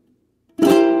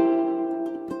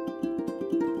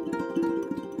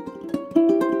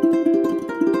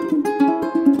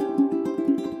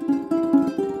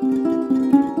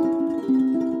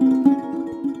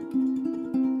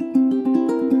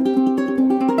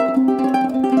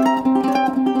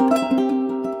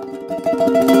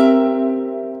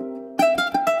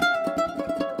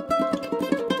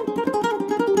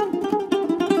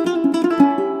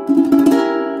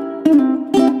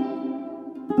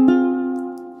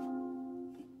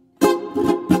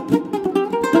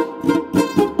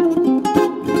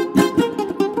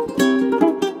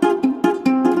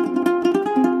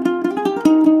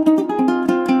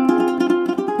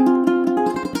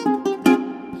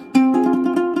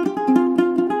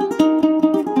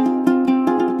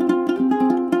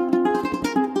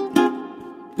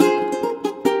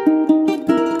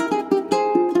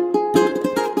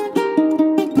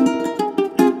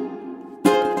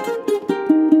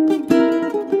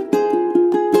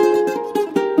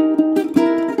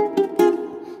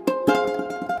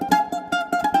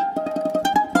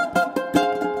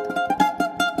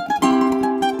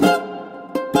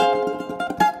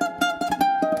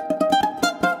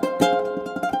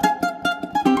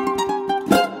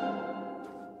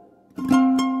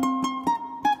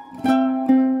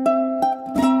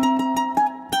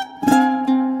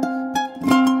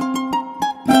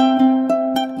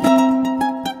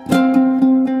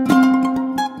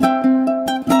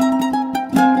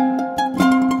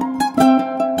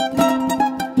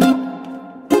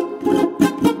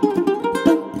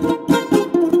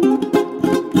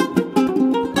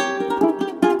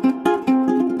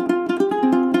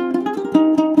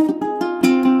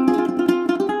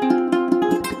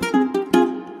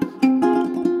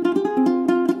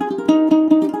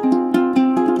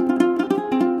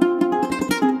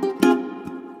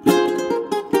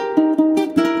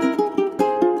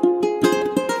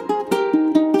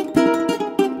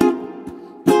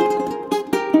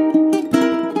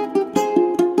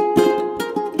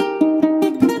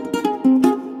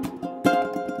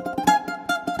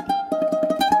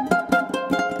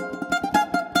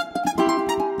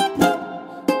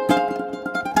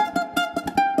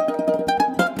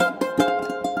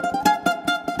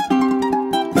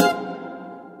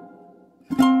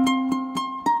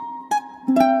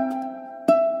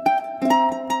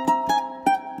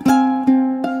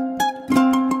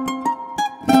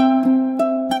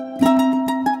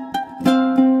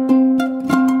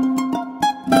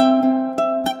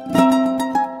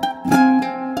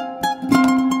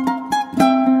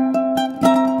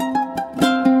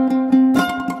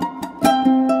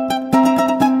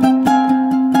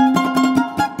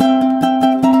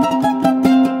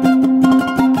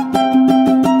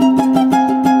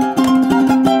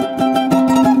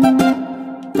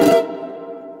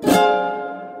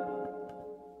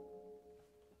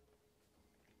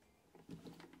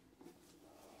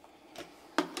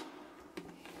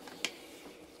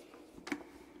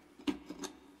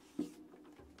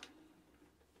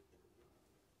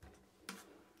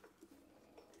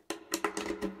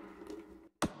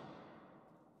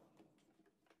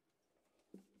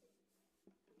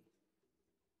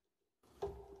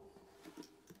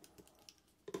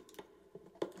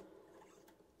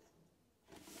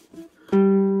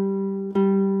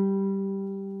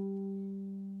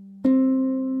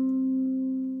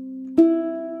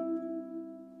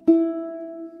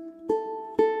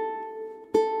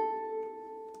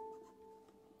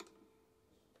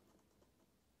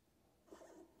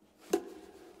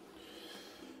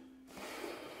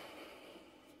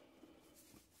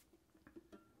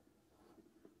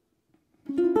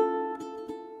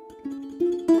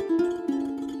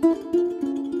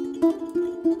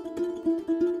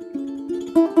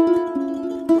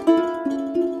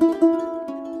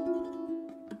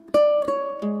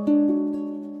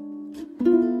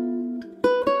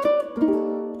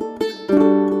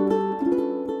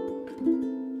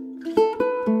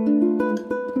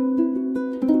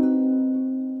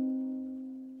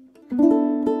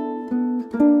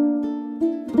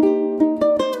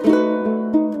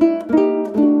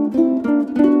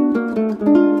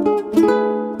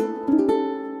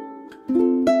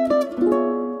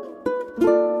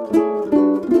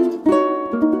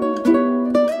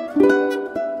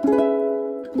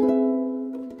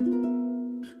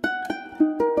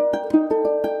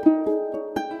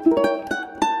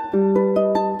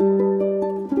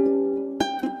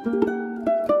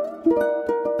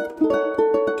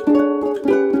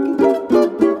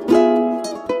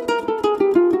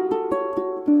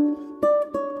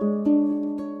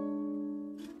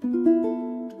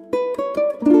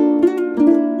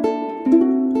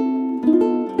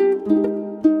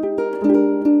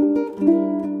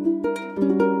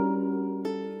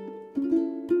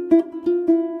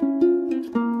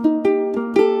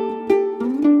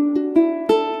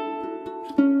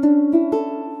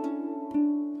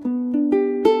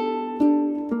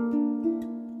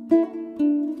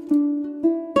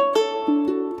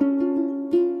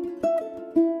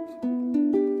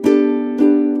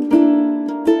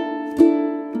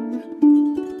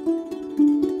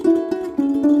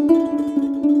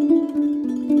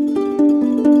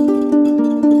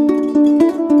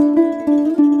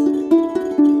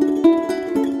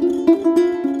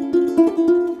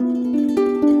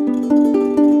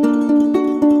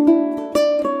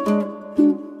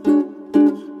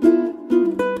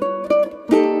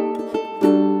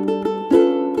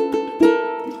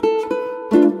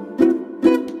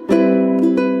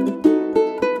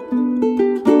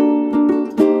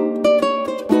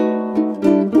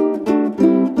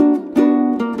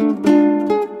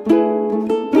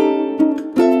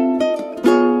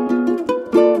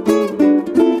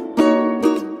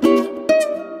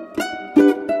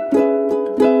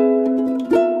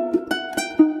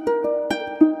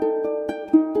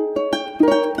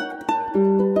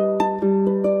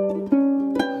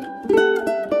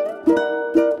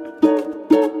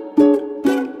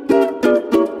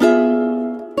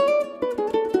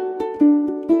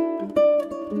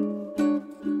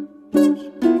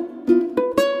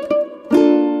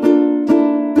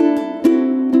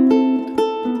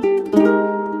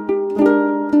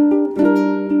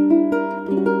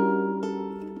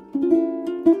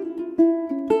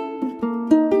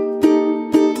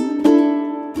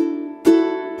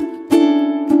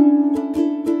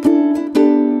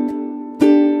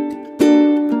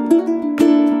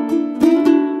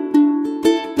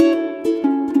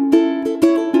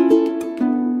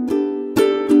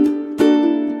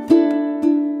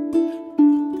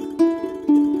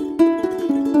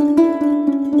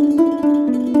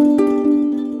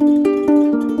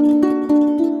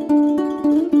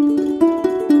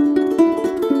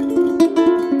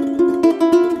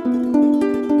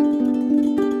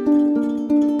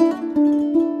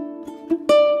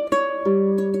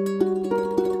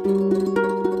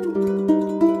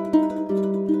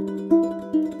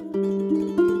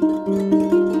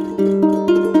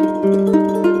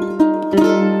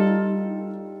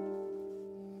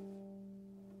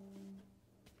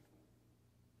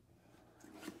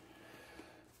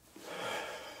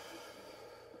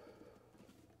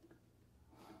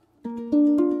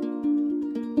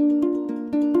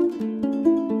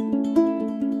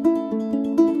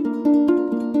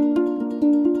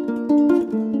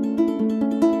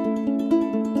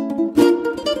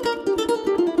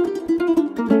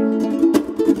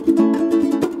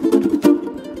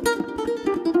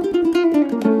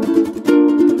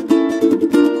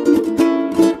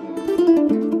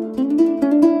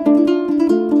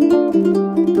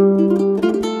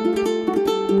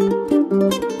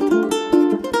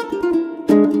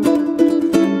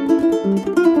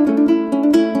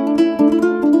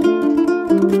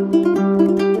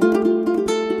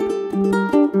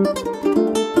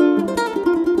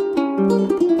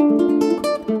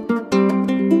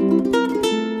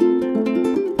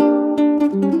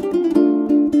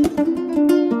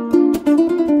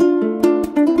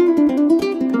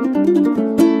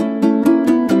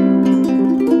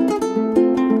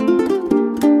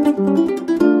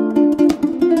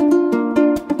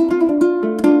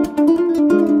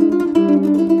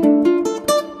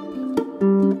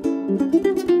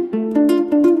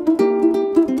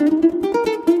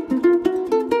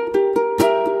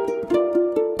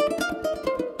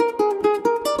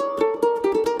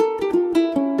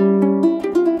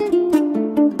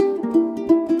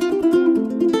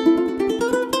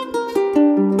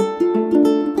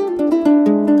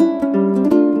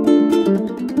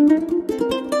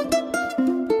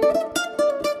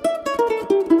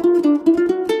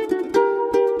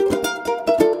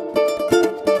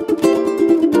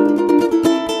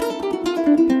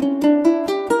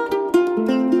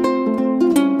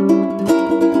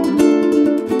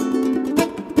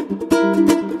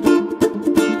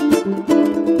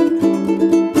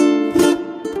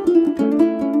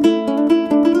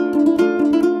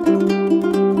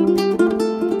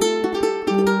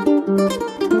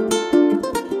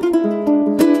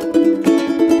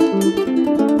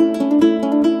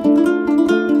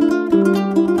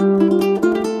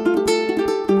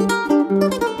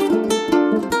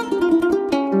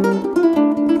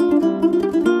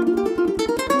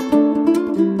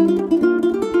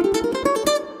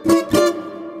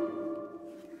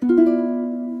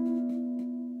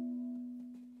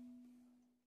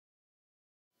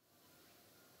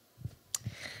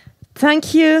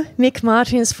 Thank you, Mick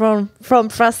Martins from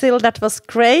Brazil. That was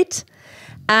great.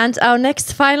 And our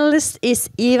next finalist is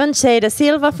Ivan J.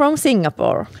 Silva from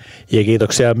Singapore. Ja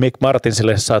kiitoksia Mick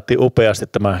Martinsille. Saatiin upeasti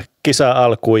tämä kisa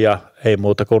alkuun ja ei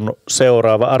muuta kuin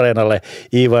seuraava areenalle.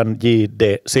 Ivan J.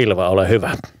 de Silva, ole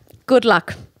hyvä. Good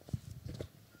luck.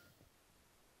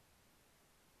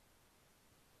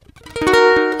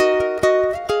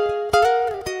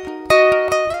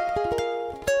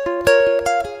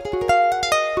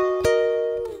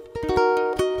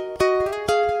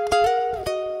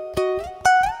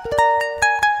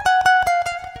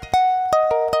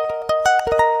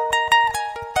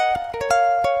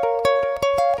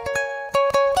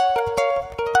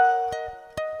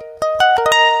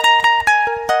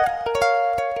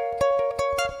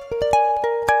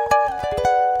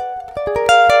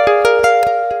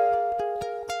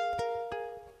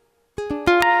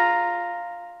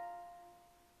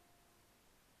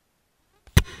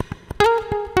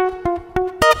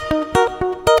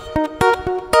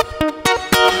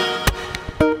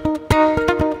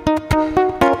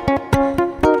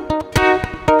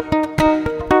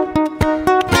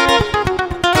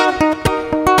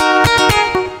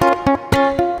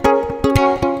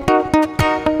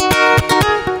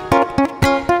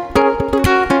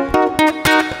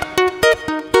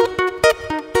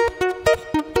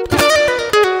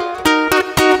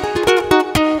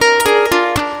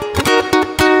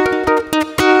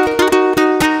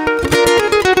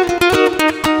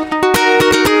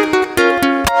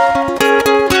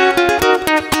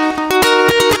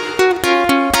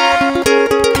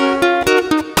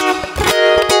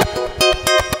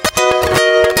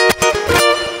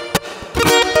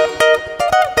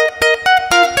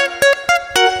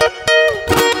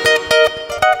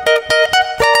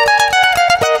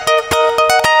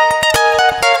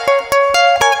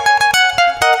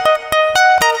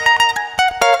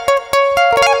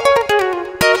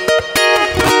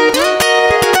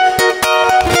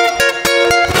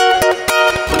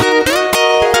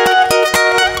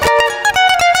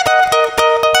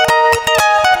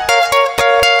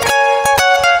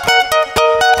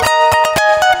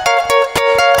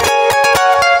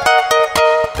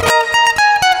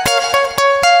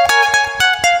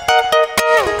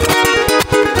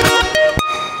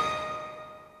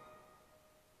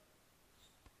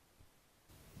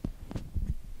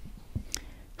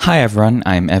 Hi everyone,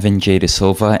 I'm Evan J. De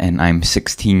Silva and I'm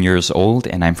 16 years old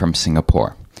and I'm from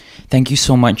Singapore. Thank you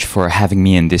so much for having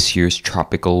me in this year's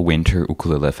Tropical Winter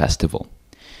Ukulele Festival.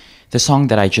 The song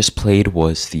that I just played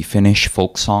was the Finnish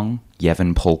folk song,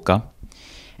 Yevon Polka,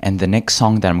 and the next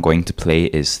song that I'm going to play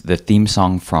is the theme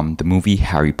song from the movie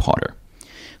Harry Potter.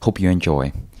 Hope you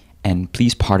enjoy, and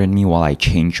please pardon me while I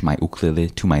change my ukulele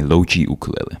to my low-G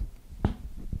ukulele.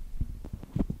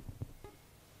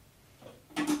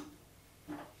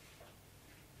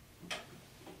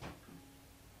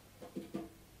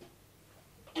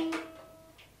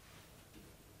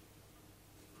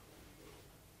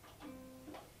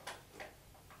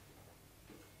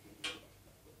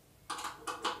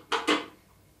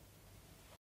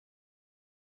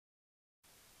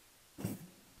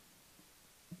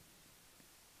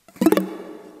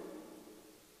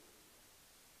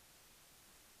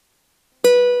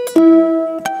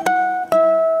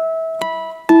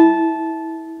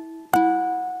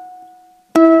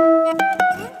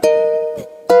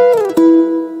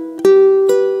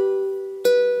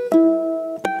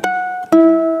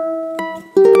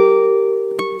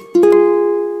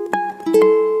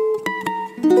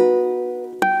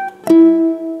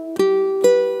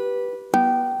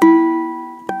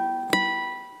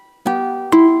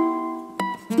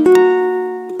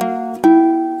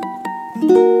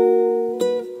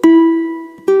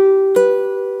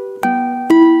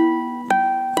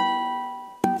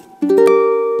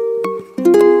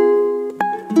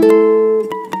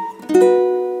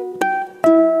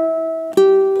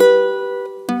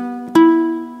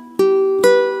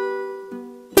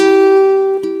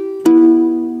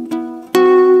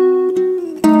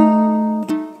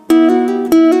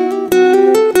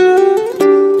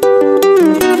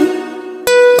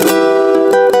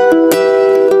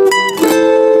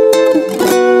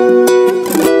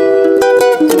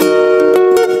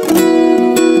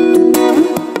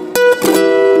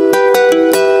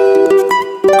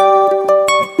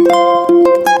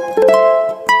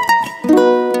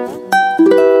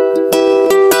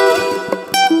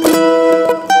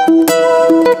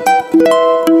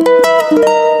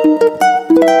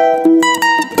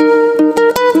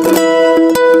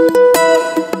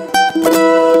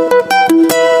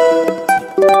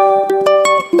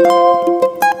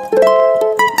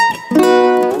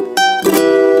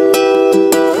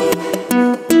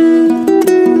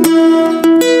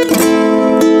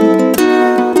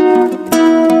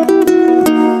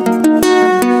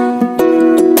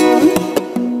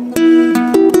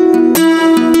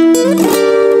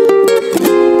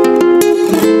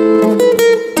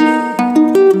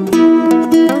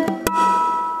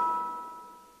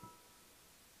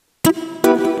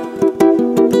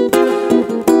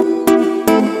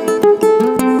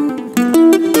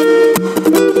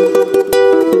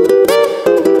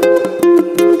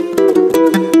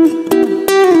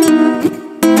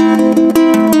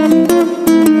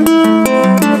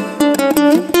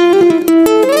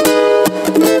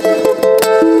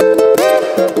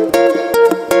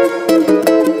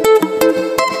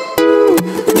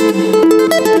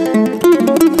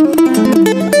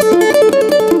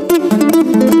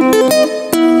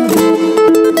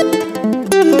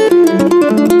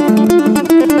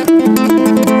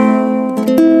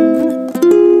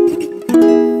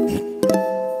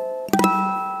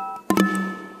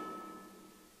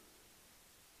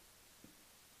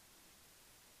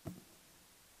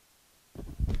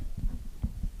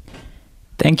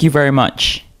 Thank you very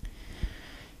much.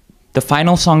 The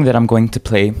final song that I'm going to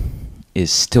play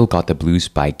is Still Got the Blues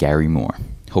by Gary Moore.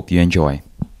 Hope you enjoy.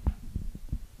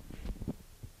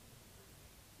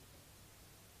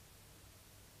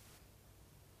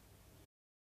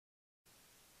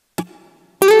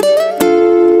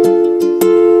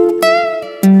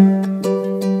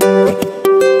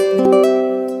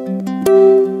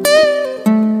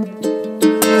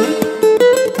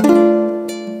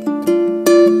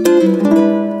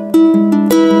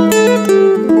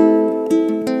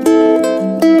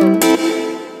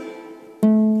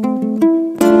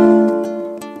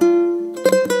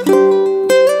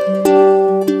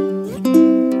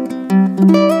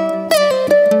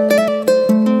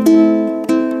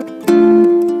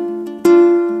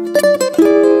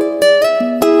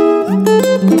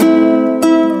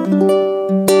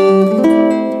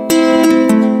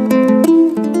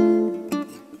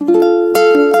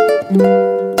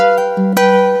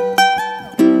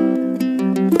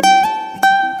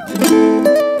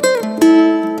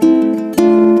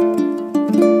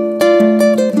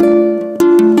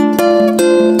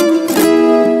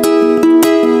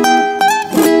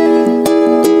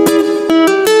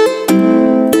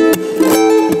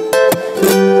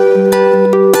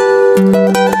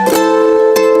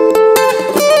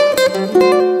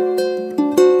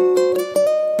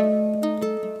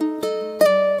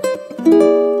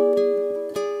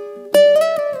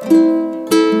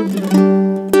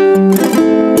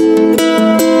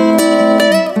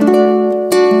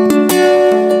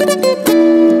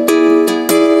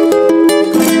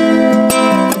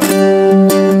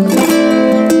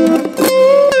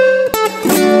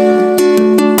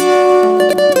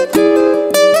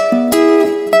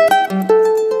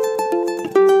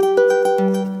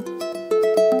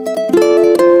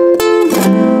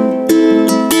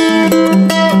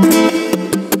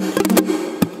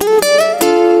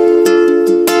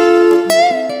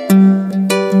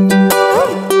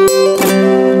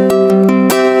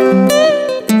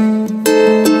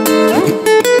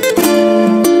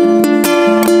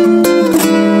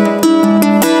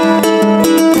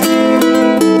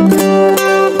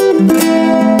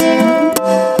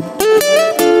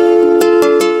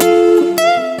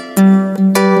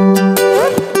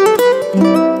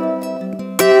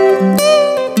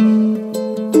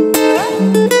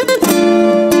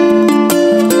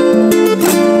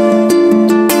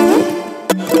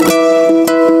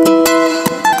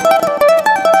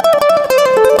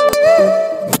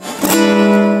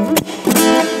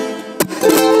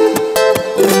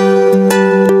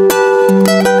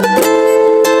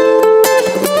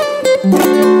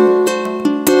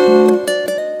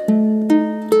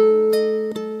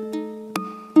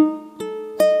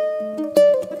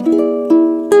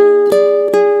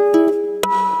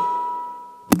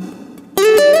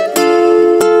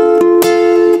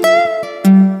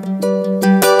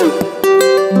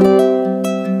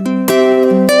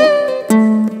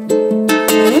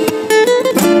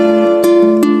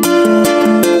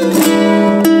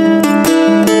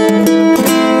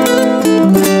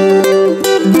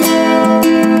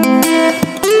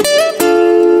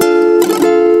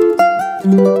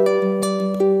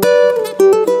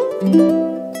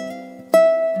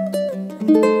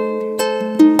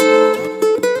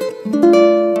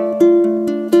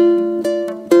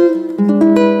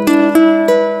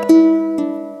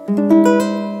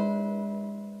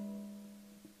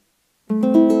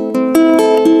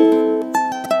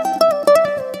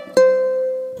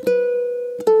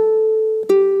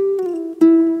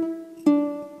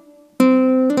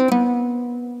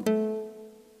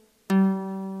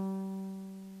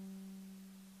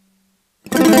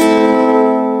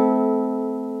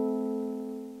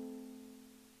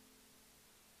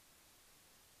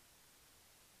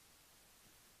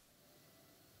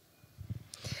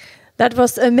 That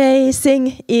was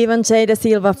amazing, even Jade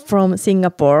Silva from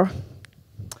Singapore.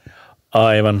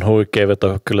 Aivan huikea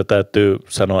veto. Kyllä täytyy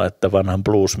sanoa, että vanhan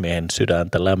bluesmiehen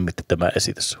sydäntä lämmitti tämä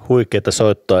esitys. Huikeita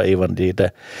soittoa Ivan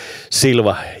Jade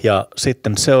Silva. Ja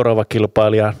sitten seuraava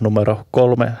kilpailija numero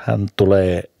 3, hän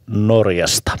tulee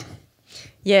Norjasta.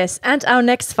 Yes, and our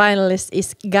next finalist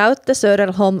is Gaute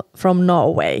Söderholm from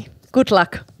Norway. Good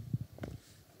luck.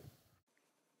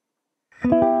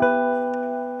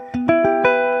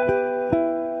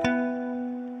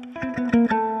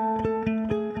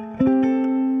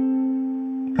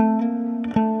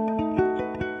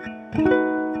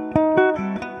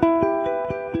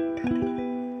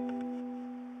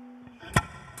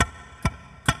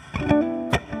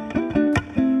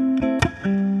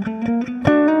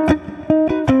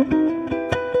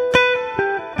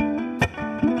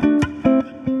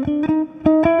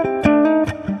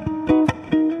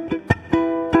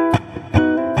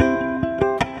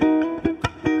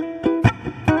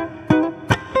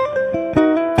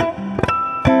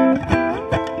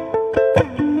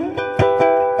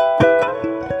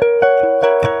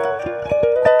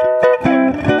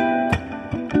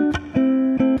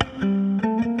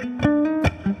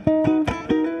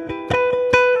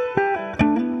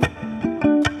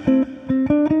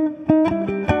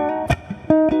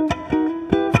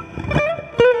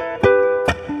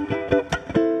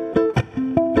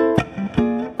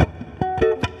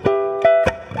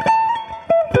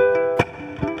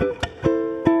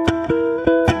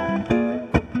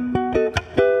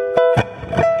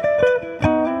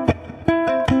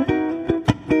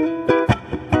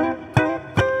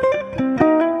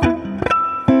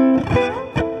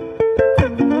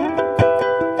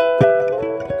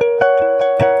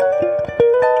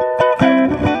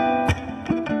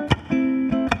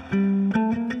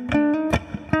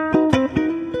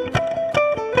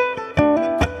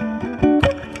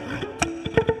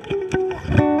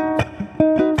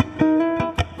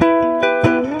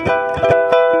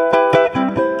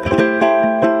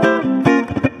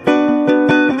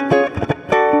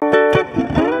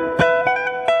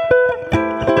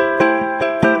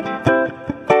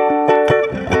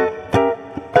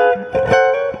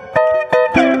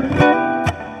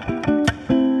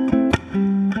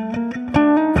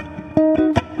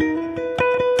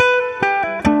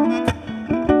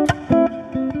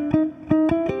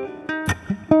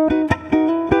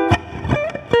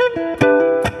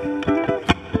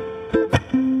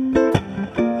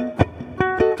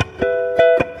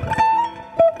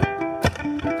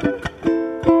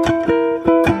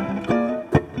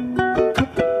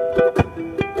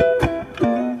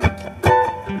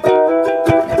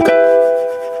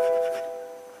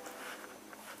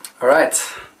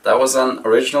 That was an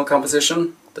original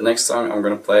composition. The next song I'm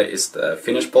gonna play is the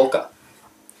Finnish polka.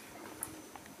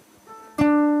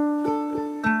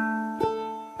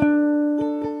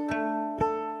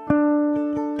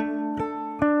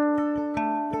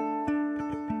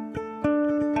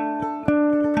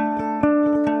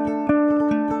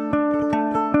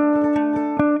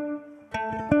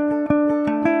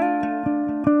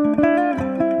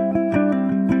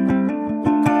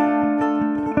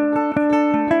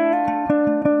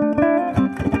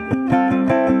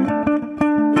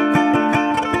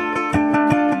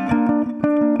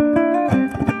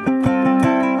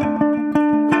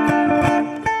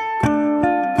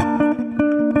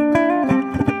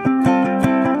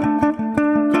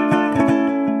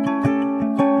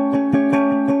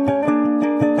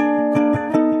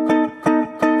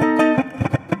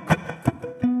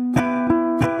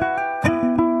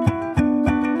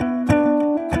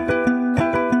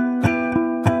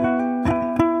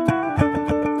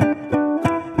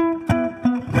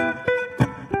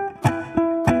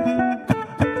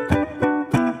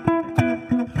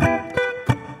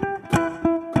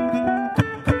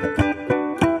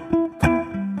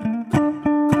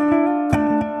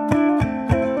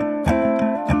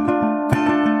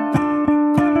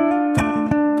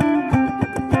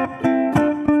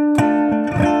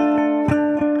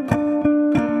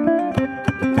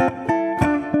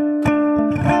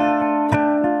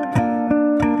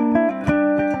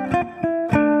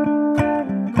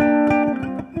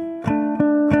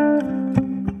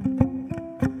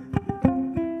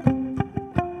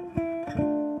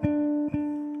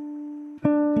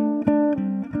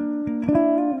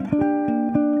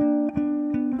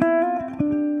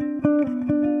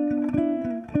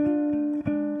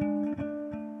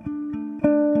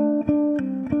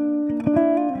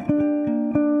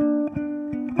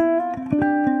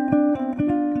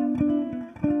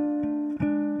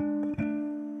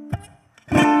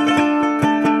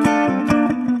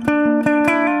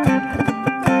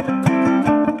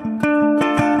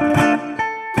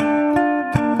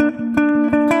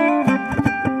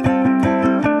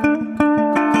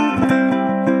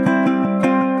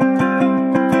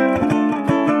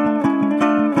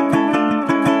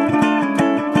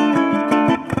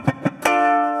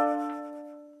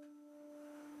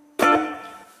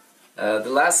 The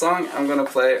last song I'm gonna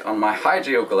play on my high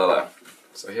G ukulele.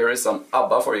 So here is some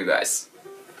ABBA for you guys.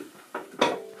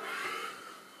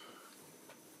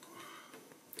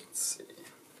 Let's see.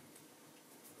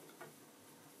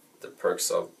 The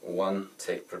perks of one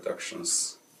take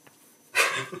productions.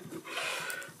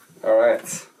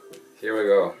 Alright, here we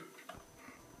go.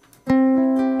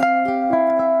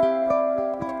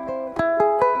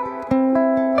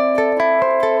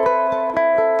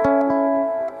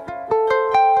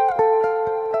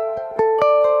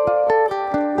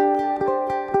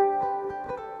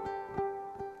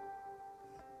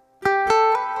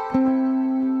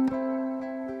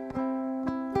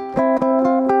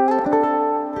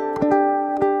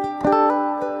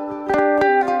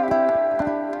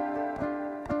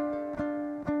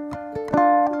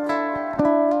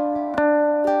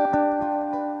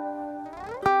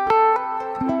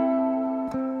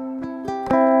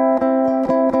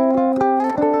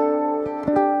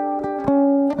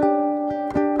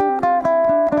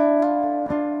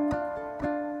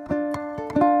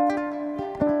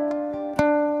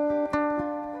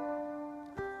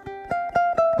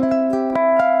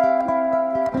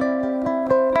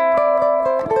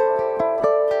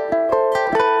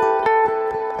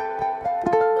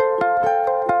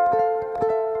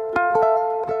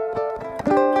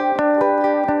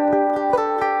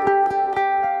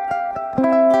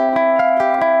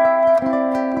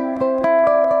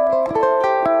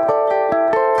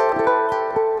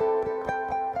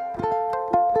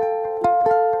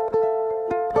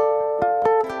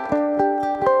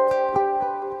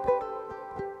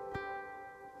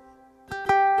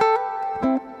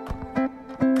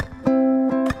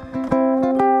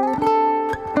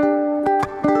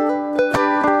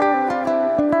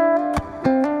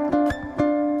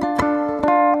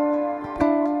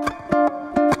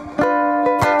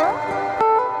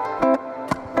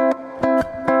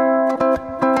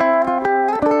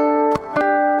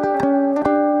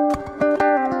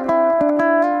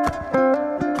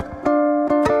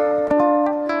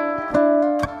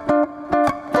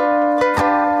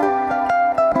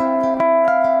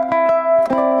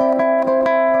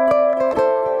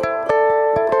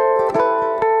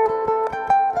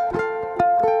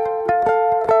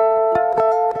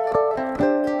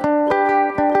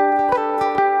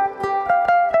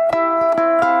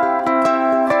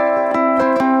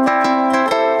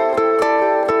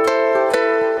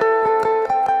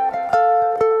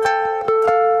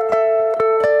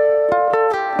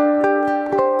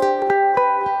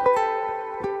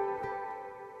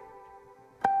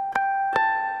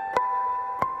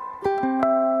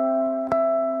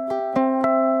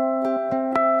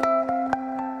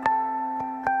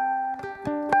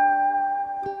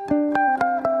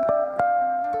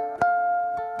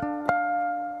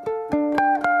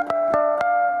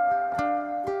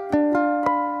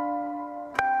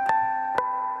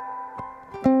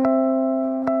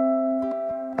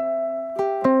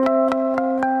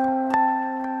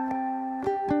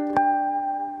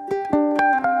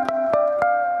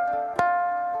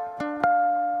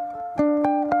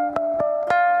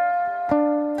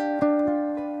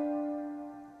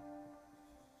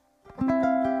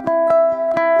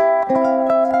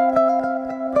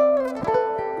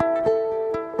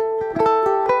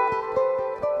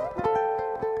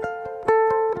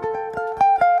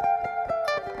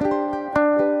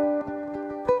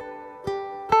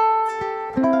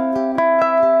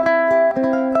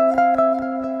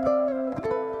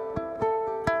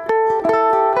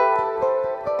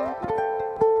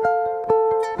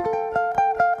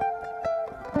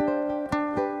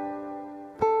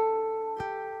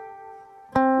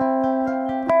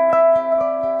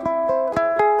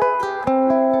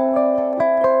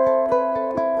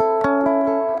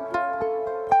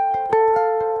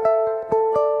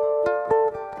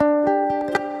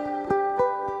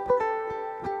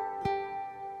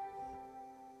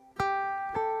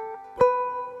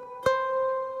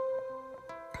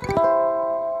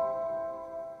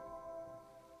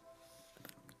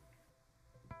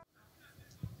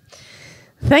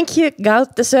 Thank you,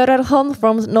 Gaute Söderholm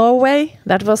from Norway.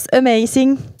 That was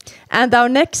amazing. And our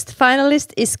next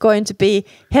finalist is going to be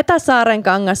Heta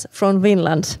Saarenkunnas from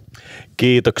Finland.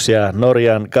 Kiitoksia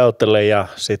Norjan Gautelle ja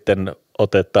sitten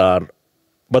otetaan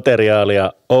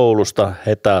materiaalia Oulusta.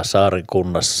 Heta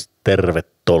Saarenkunnas,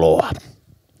 tervetuloa.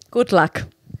 Good luck.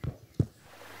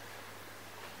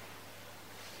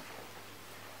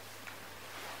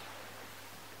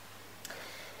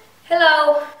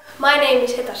 Hello, my name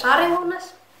is Heta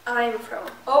Saarenkunnas. I'm from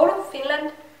Oulu,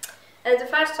 Finland. And the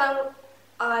first song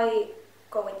I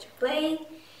going to play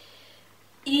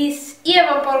is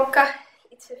Ievan polka.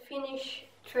 It's a Finnish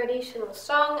traditional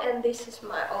song and this is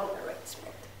my own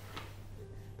arrangement.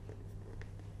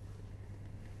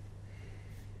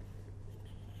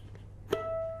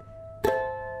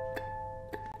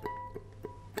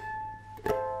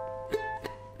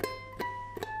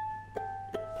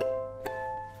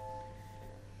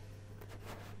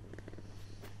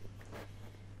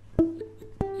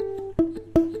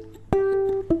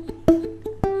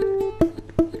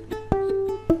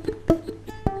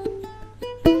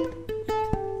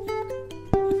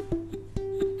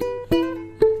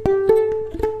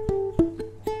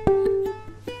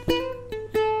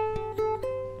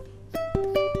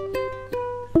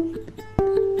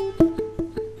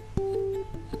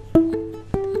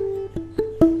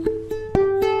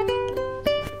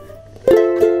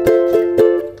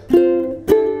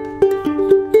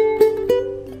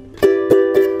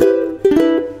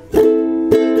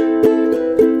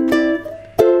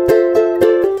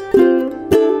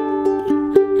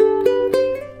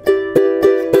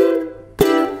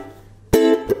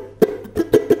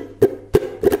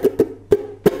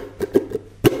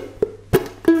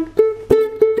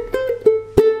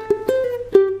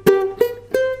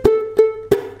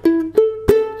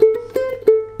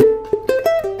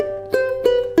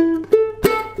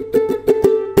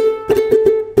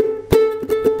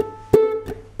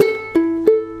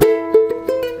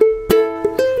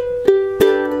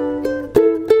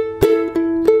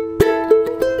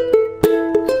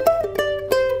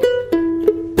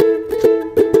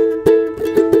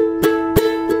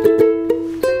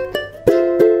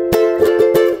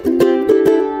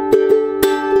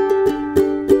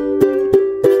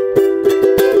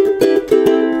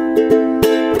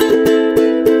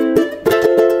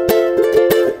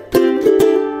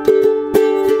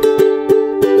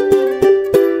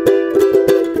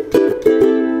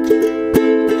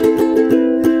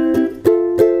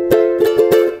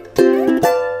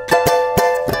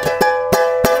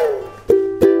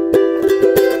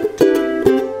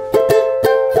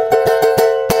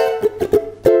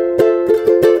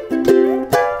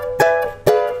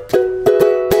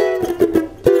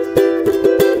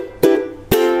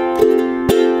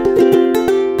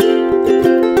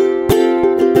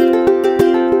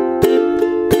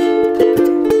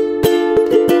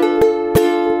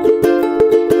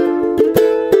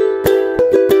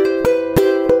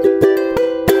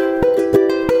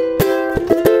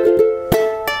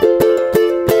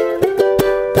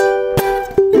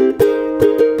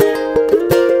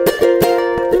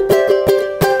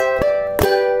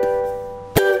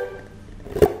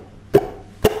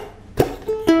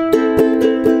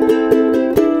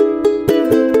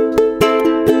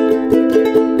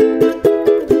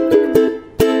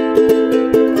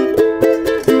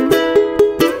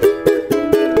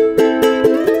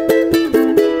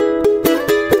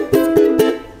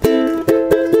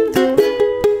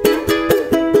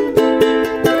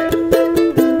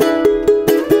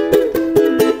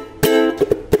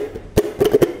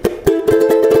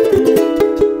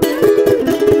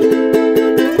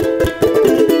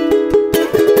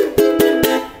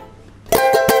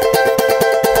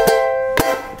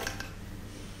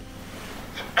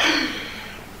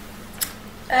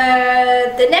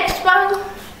 The next one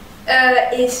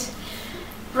is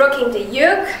Rocking the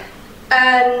Uke,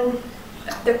 and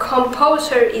the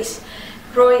composer is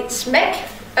Roy Smeck,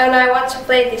 and I want to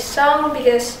play this song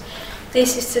because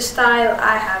this is the style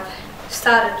I have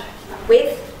started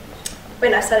with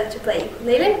when I started to play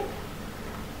ukulele.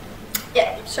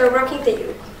 Yeah, so Rocking the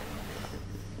Uke.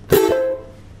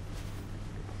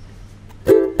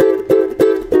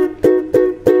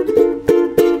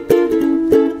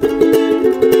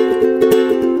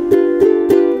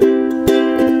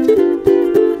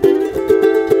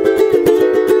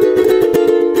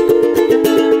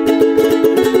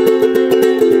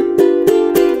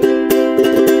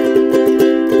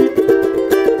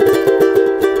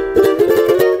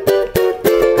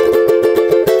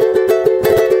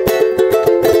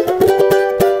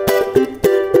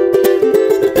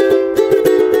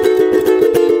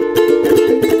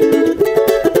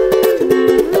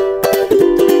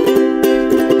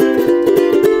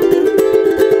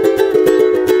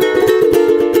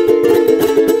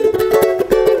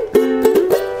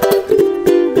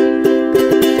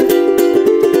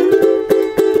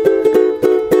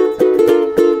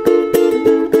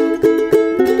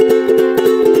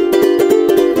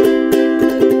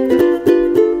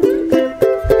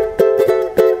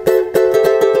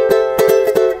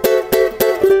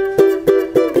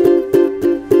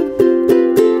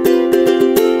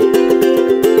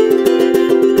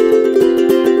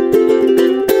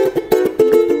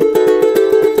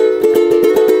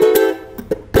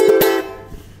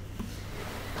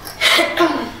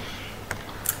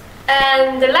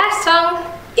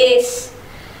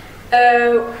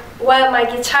 while my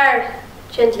guitar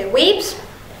gently weeps,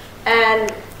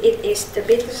 and it is the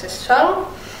Beatles'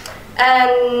 song.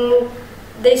 And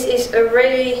this is a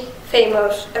really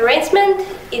famous arrangement.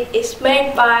 It is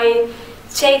made by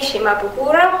Changsoo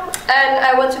and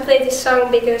I want to play this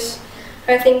song because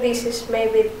I think this is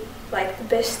maybe like the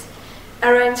best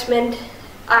arrangement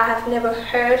I have never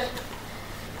heard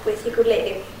with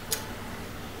ukulele.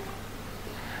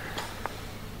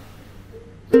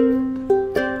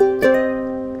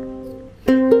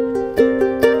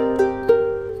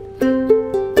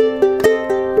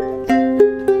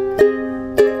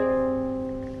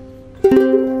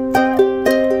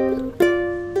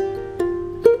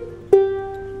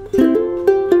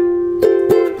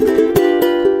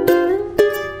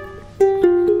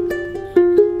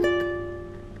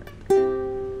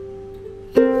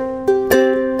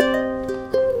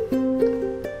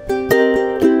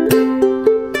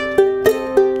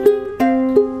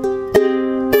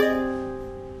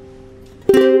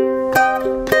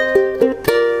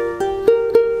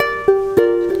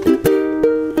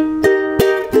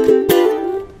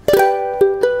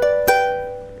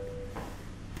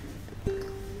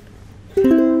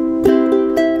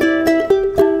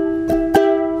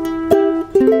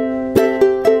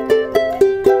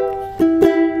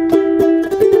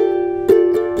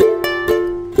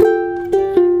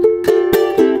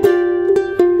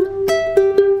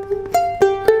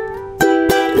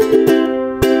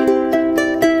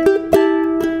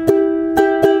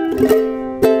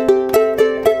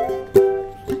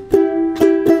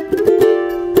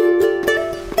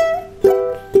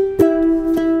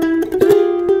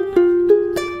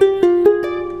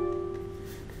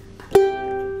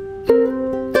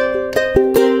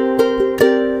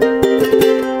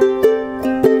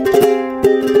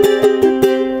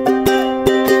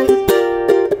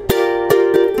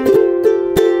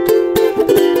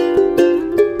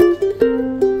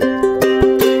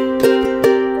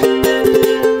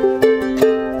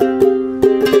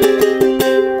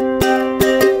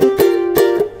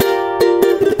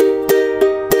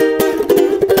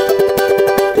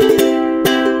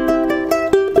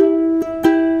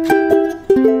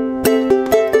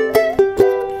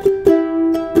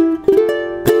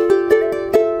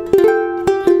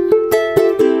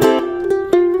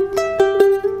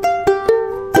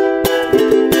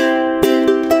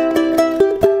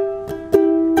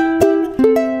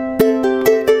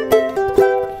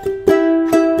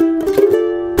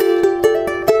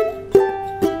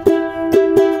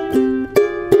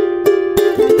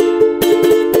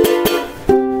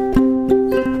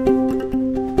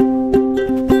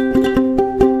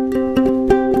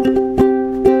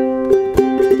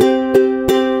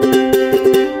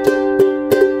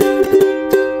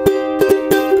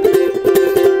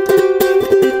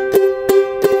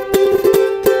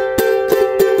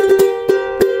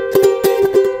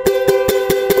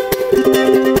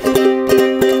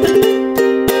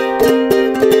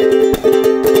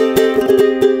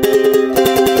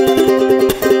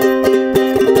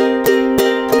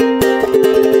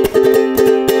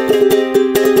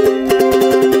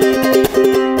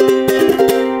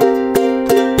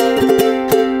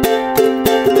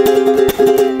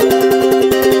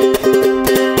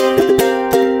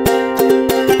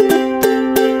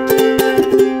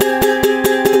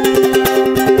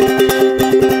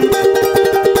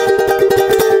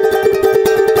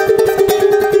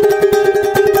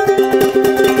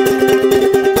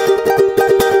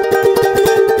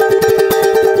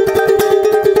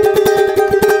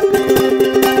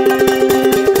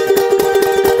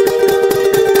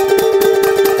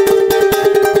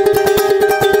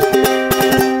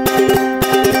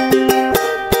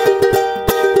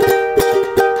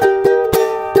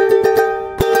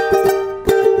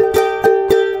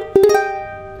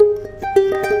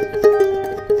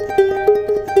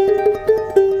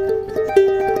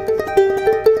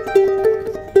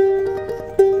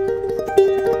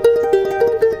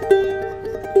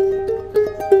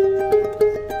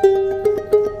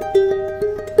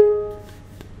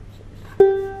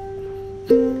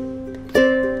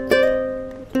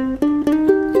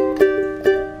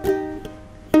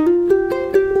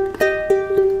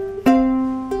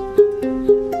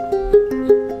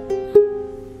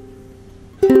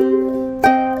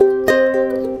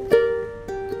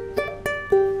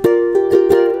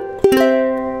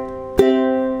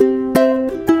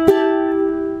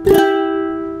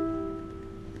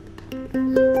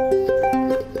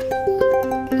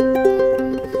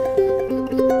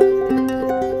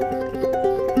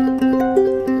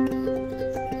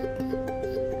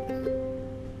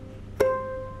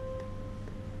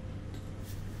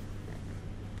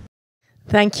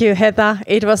 Thank you, Heta.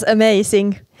 It was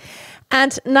amazing.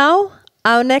 And now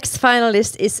our next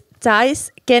finalist is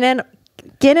Thijs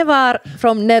Kevenaar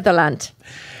from Netherlands.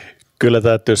 Kyllä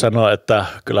täytyy sanoa, että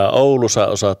kyllä Oulussa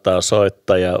osataan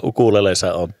soittaa ja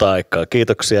ukuleleissa on taikaa.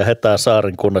 Kiitoksia Heta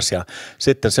Saarenkunnas ja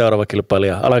sitten seuraava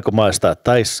kilpailija Alankomaista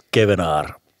Thijs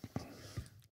Kevenaar.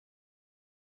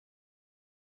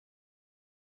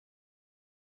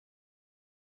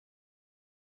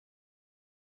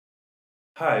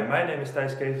 Hi, my name is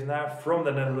Thijs Kevenaar from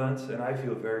the Netherlands and I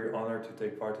feel very honored to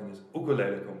take part in this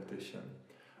ukulele competition.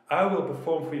 I will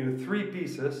perform for you 3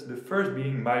 pieces, the first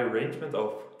being my arrangement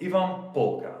of Ivan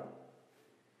Polka.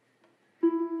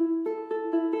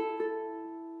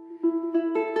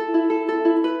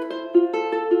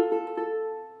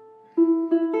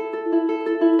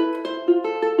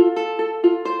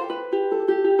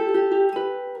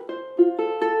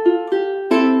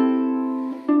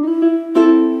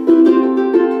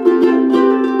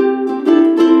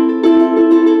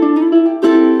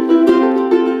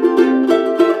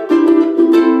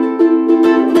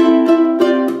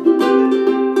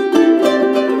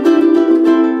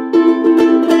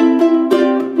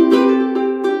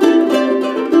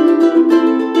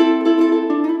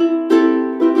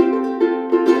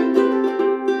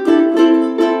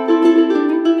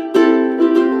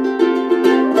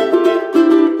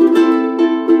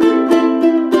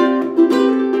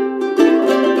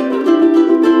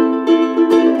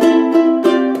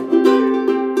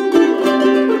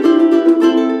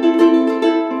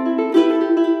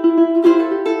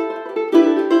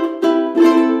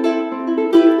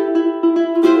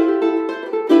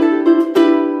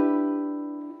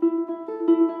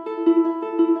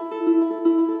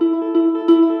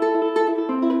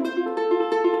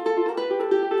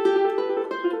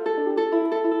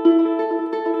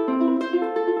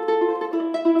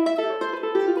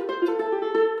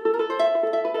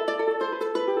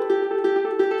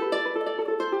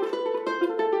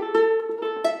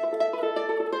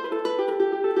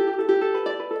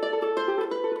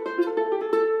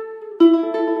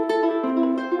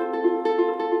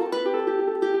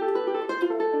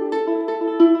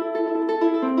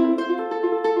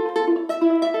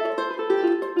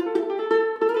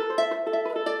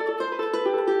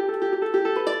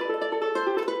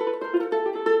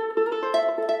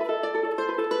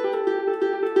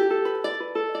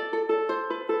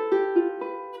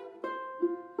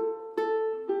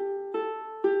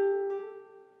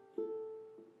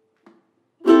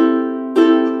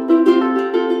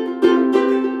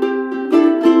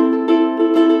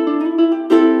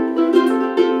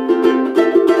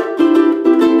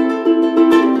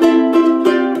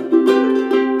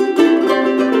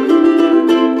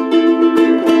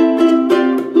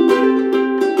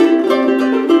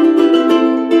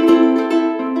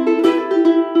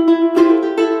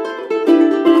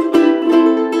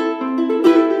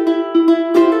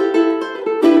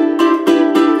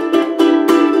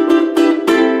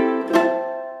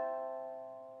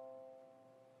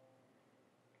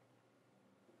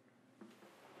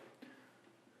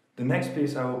 The next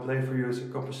piece I will play for you is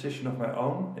a composition of my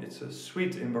own. It's a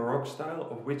suite in Baroque style,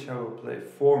 of which I will play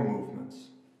 4 movements.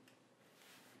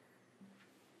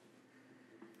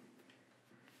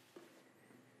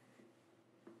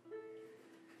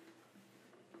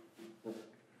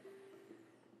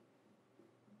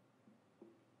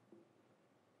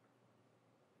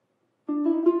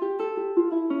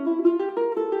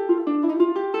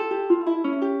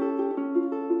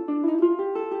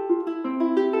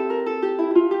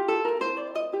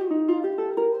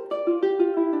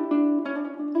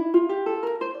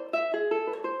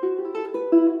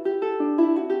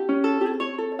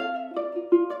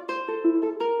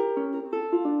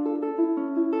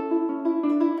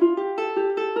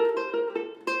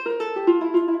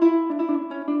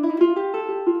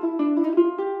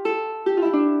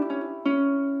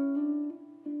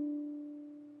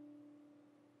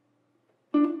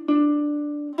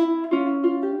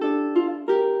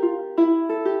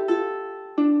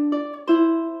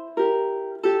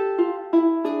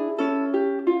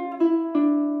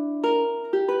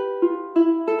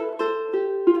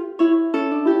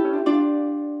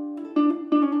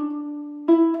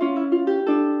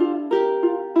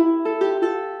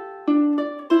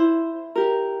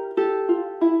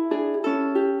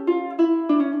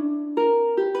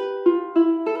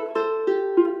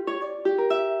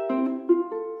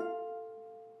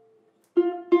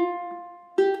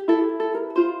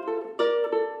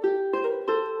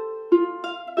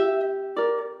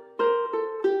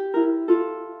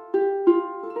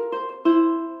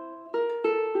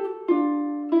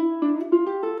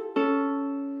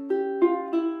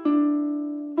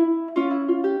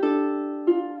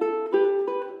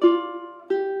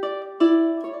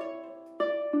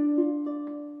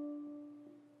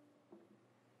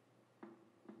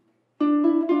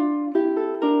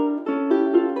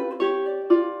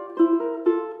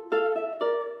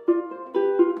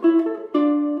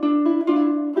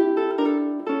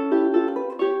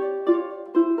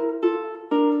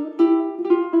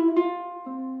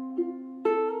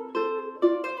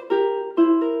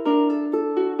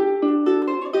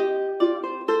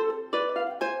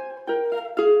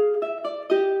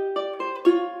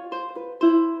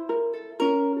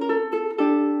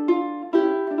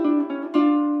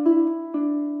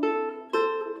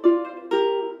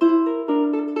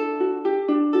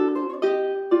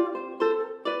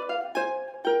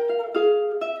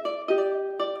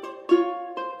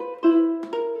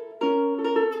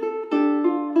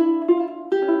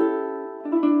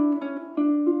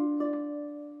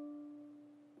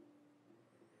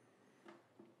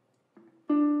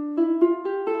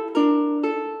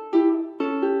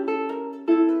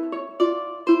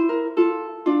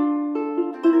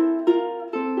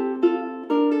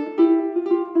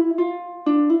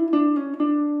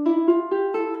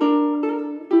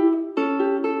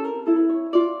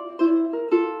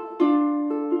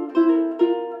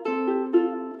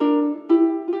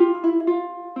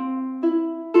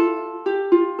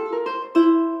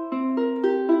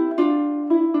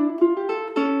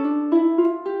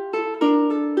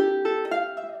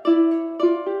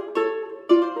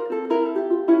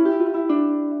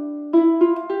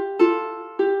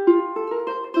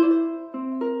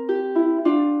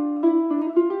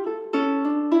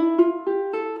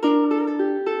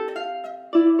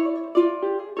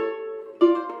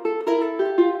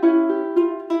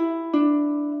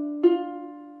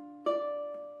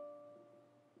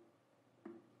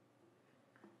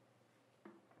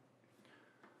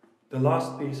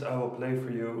 last piece I will play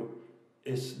for you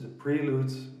is the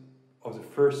prelude of the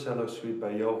first cello suite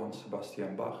by Johann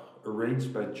Sebastian Bach,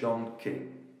 arranged by John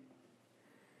King.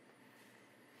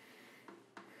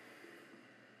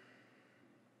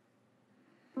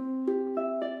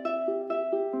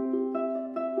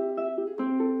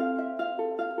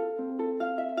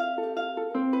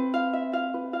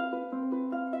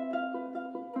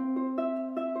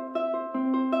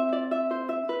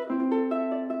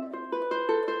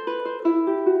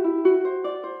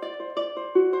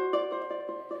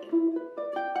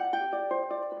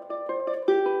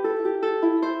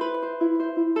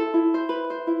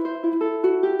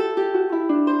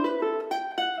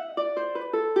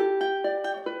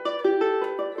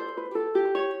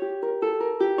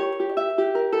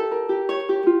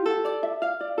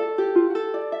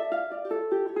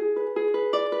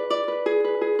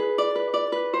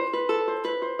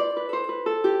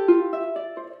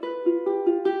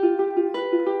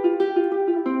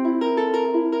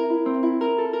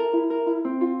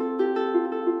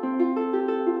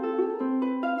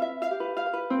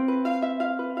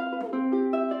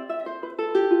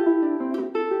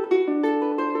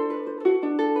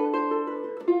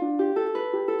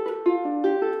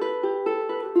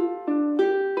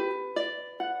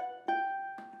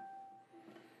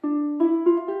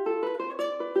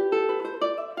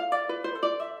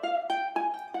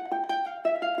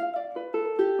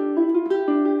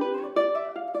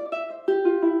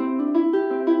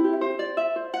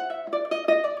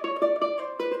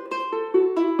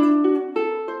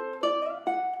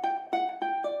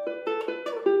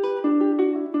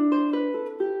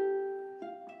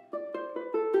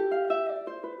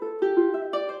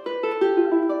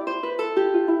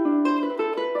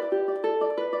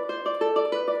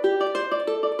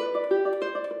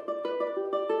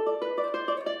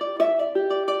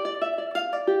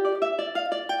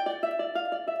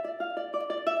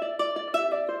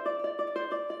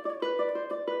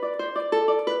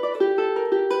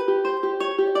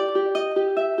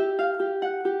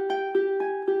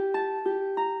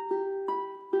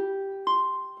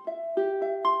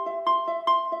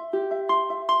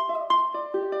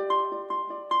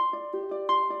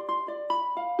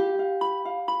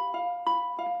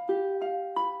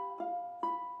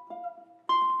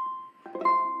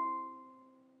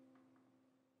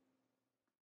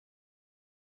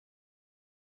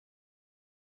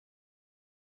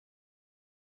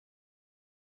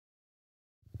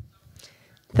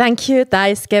 Thank you,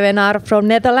 Thijs, Kevenaar from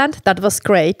Netherlands. That was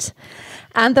great.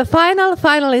 And the final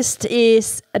finalist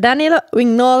is Danilo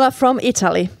Vignola from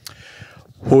Italy.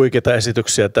 Huikeita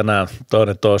esityksiä tänään,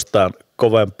 toinen toistaan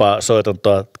kovempaa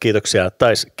soitantoa. Kiitoksia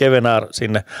Thijs, Kevenaar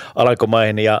sinne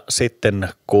Alankomaihin ja sitten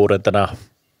kuudentena,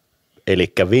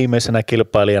 eli viimeisenä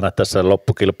kilpailijana tässä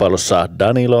loppukilpailussa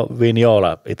Danilo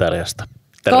Vignola Italiasta.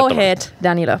 Tervetuloa. Go ahead,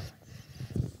 Danilo.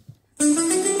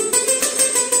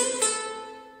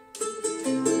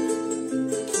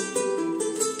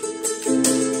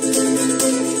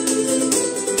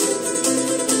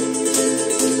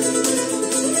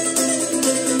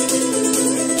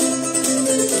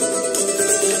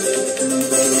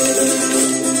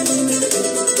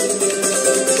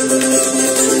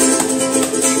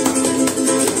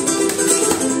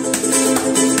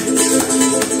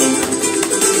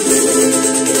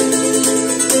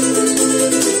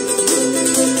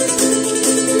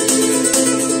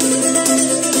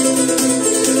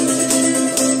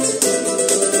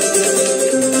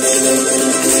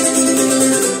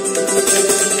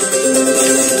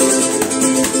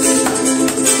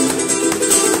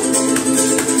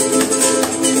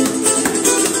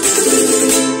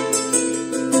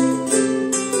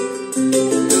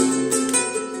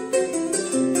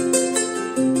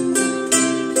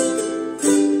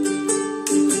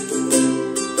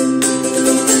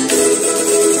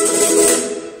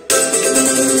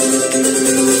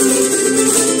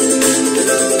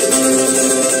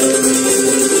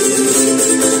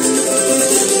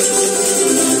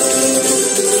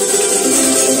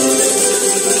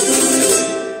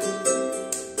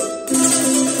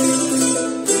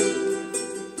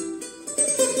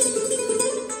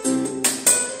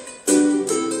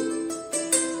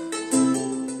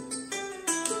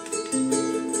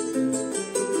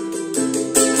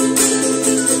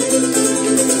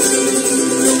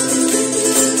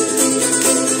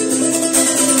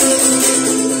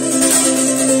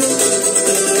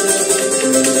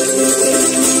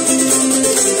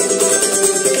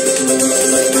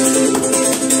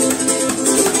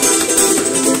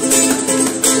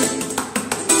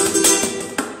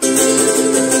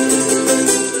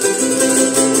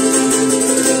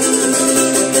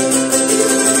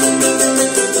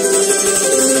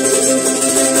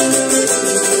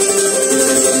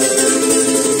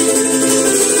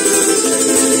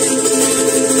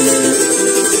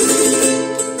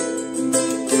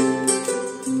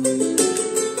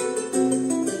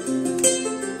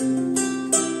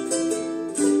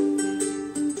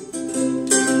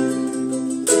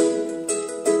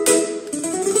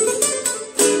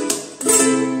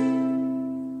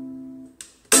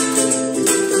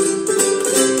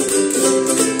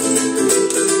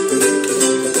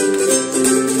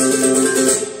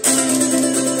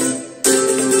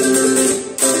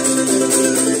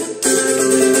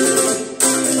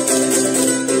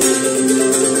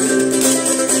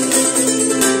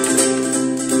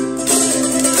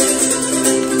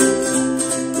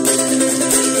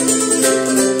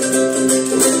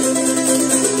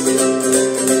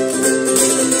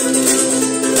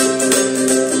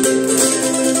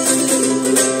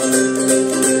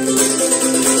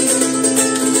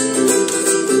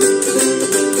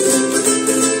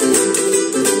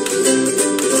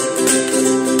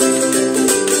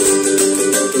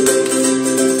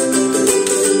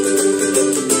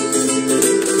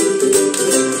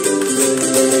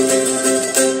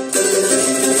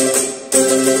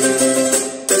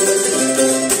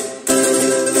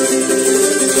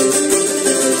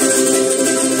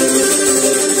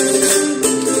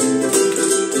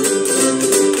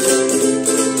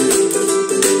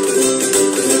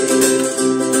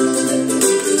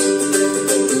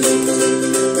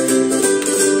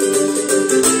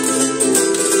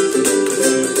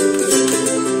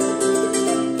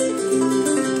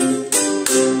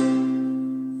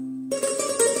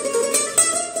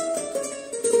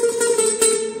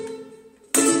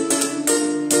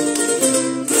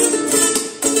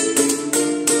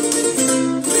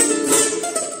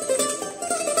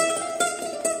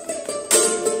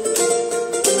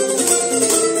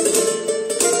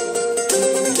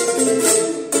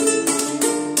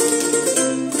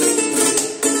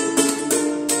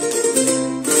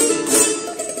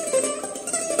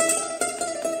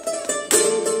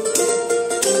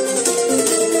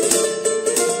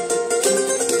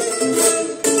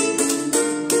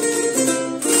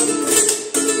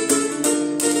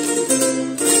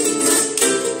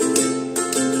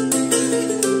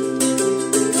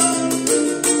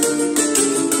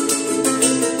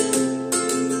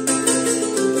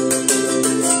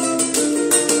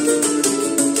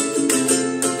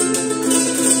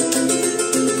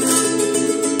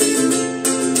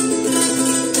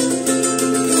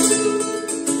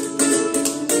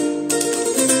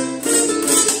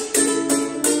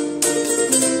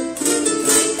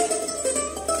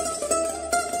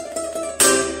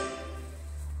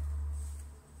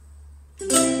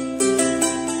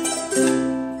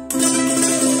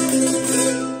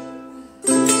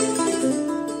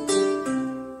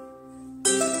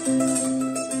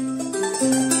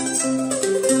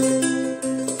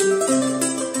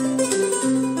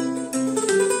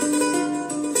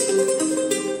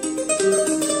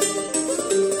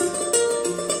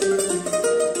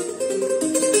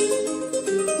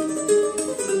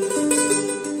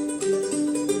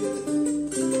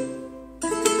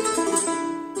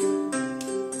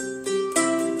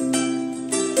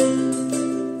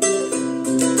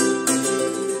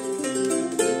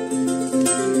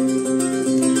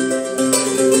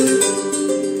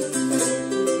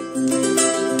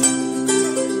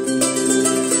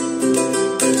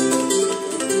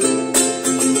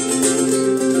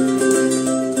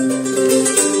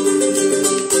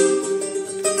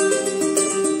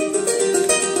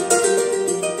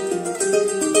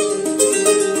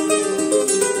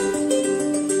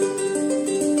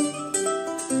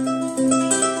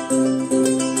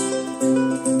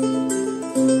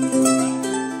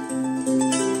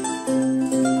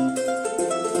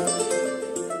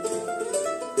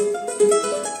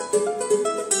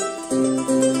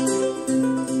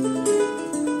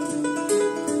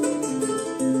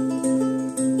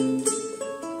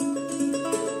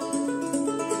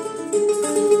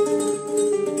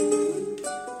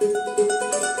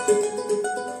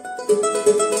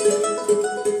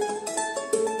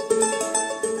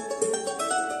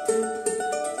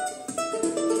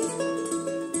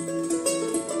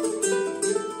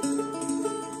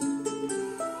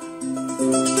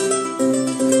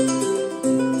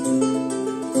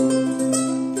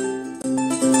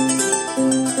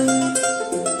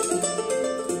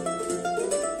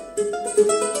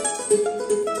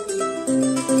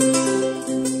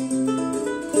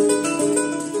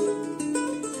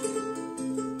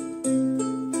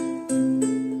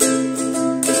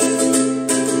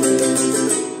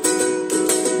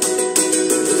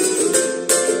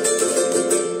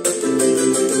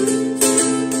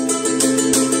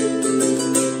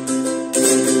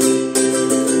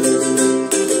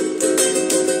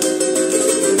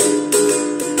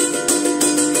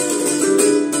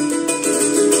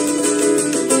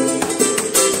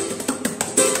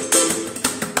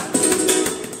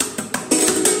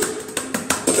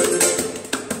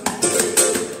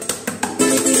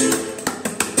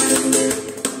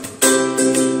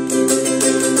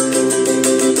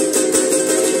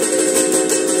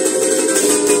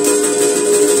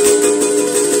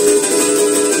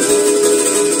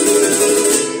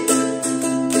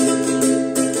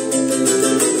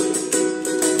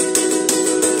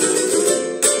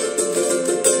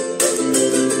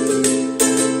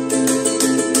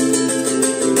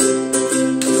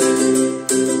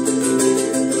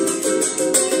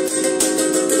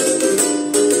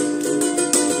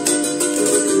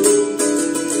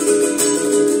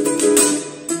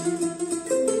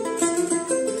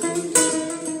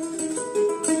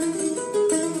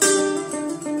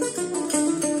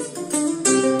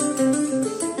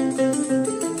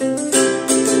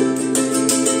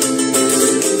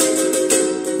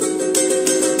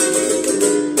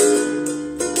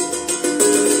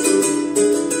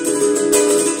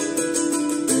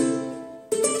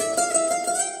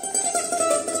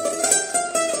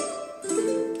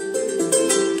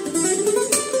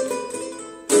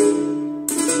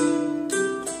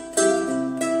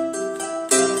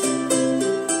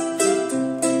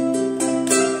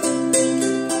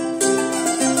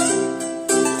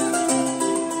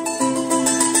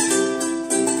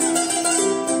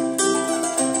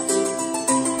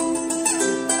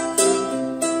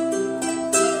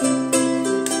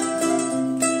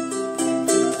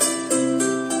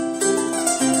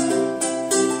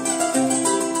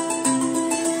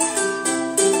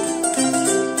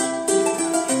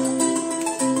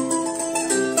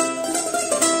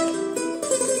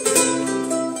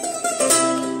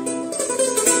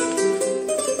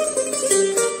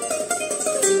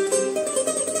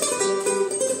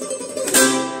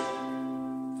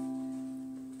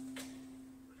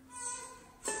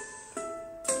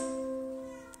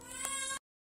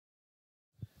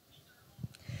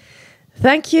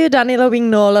 Thank you, Danilo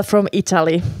Vignola from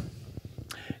Italy.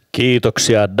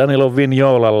 Kiitoksia Danilo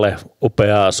Vignolalle,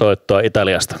 upeaa soittoa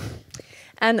Italiasta.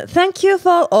 And thank you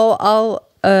for all our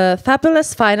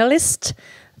fabulous finalists.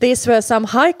 These were some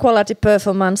high quality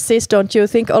performances, don't you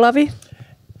think, Olavi?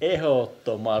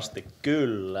 Ehdottomasti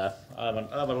kyllä.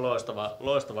 Aivan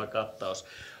loistava kattaus.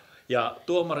 Ja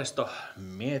tuomaristo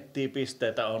miettii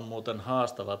pisteitä, on muuten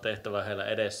haastava tehtävä heillä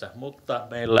edessä, mutta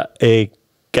meillä ei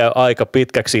käy aika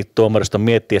pitkäksi tuomariston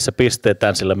miettiessä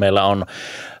pisteetään, sillä meillä on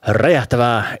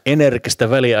räjähtävää energistä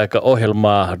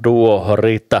väliaikaohjelmaa duo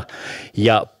Riitta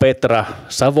ja Petra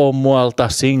Savonmualta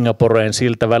Singaporeen.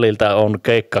 Siltä väliltä on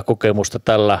keikkakokemusta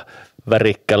tällä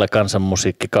värikkäällä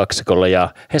kansanmusiikkikaksikolla ja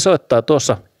he soittaa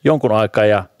tuossa jonkun aikaa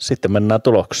ja sitten mennään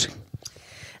tuloksiin.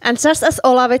 And just as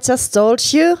Olavi just told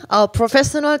you, our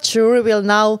professional jury will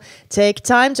now take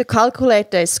time to calculate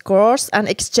their scores and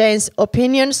exchange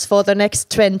opinions for the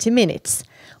next 20 minutes.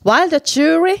 While the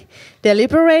jury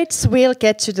deliberates, we'll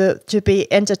get to be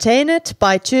entertained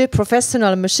by two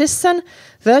professional musicians,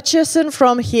 virtuosos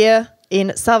from here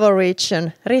in Savo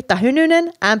region, Riitta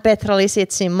Hynynen and Petra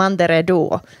Lisitsin Mantere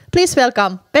duo. Please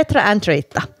welcome Petra and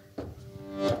Riitta.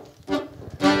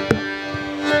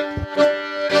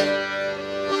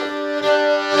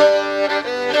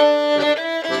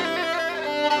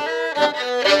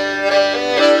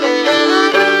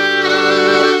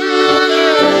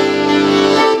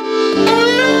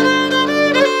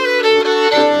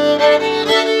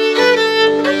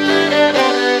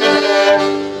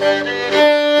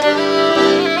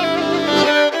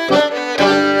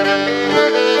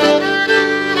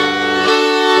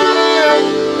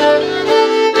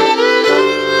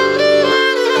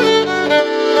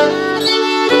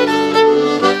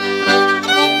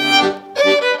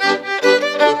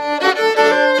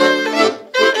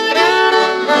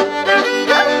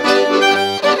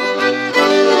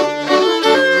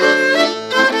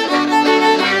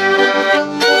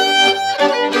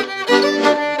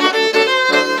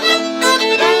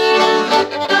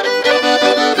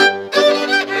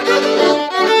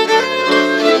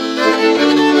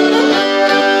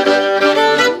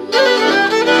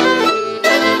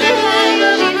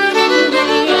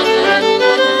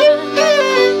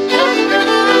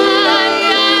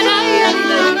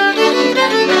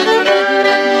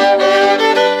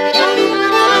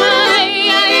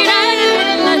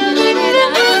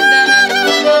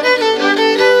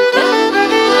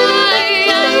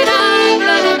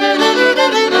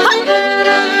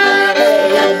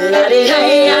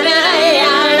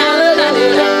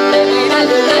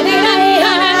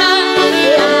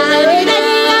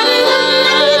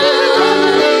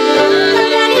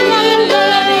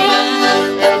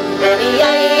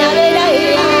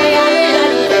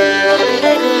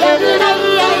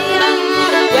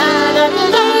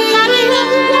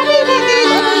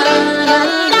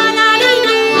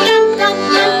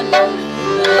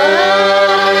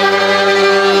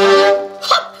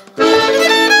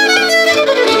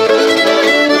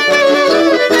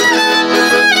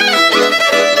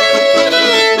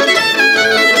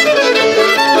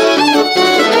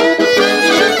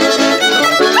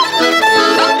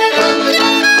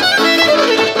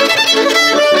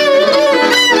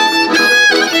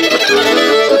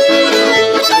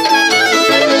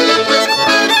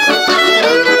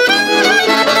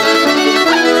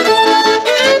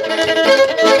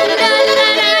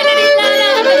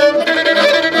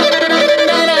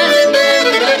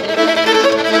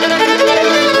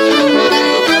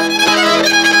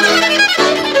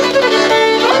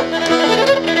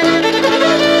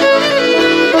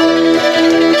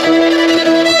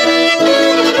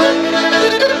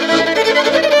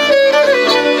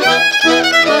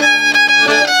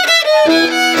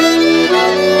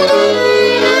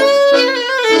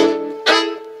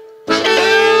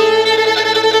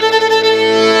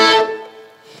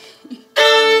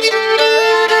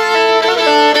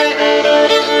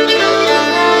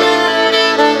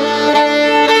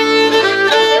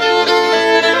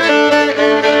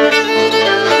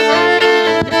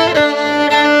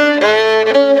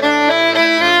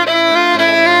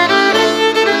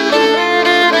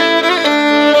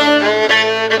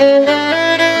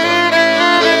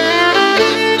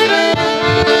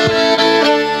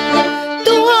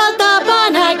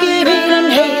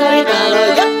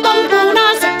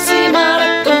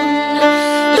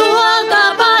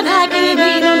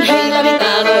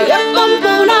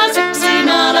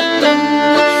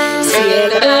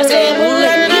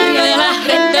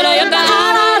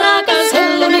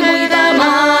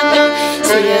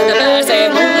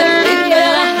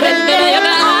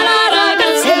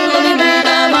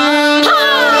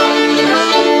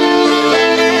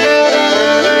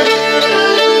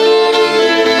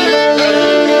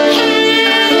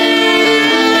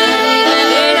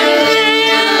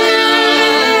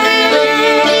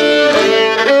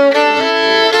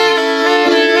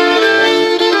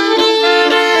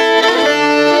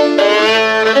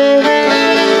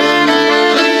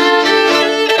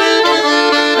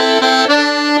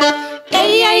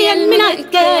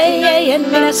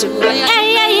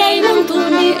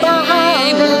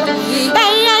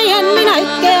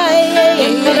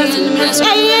 Jes,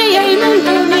 ei mun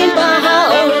tuu niin paha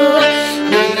olla.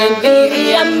 Viiden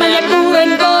viiämmän ja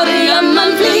kuuden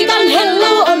korjamman fliikan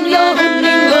hellu on jo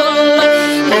hunningolla.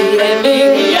 Viiden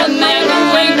viiämmän ja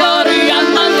kuuden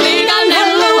korjamman fliikan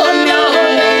hellu on jo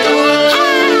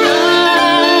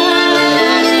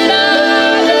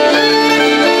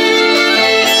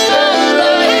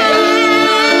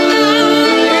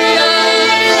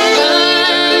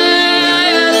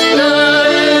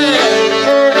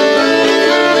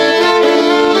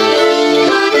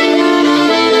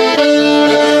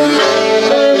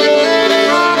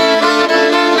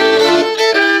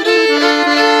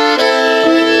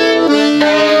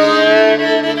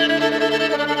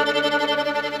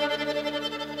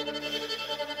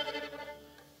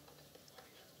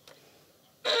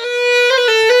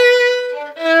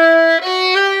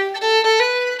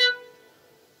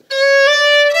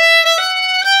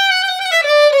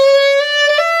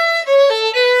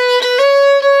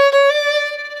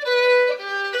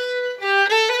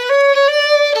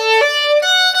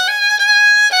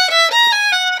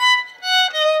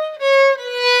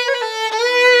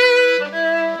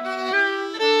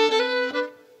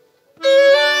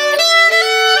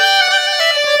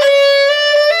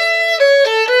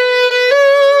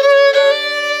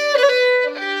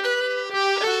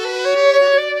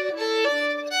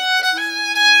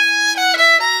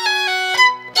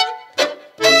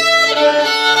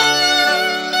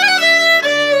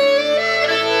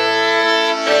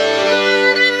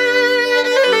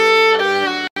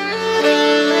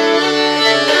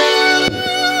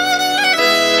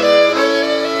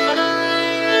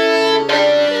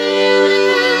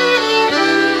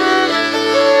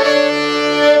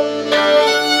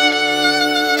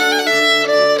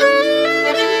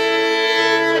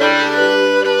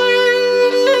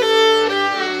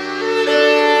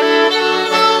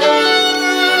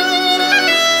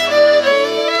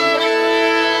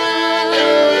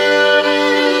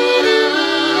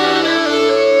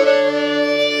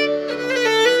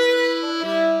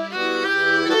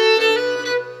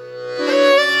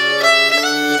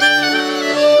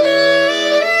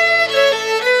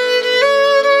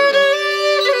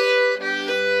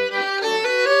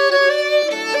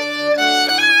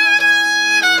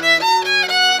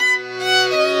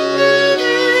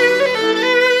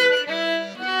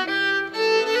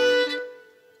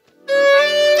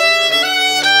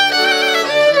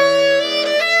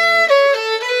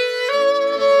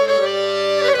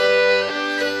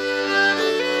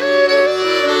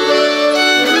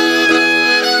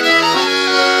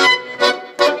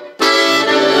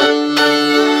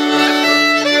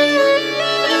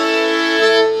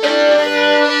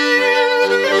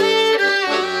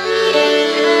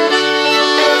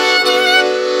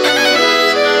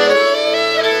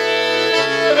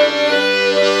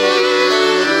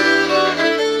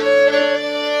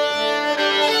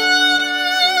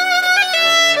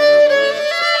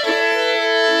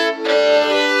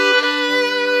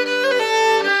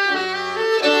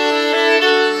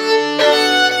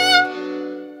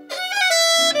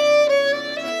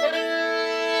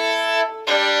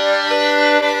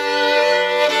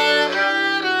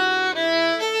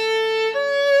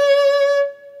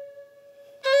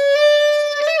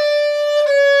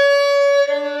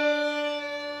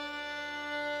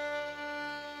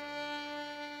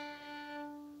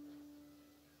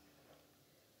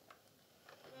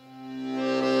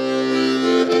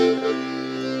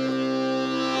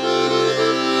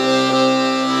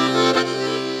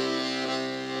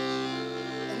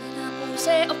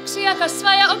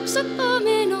kasvaa ja oksat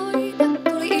omenoita.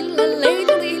 Tuli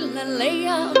illalle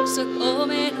ja oksat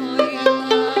omenoita.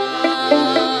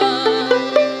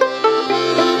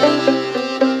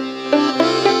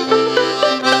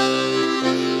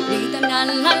 Niitä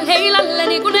nälläl heilalle,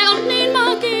 niin kun ne on niin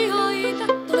makioita.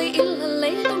 Tuli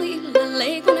illalle,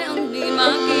 kun ne on niin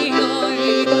makioita.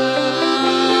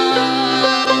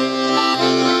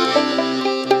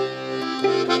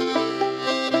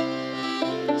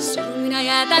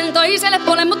 Jätän toiselle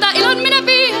puolelle, mutta ilon minä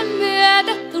vien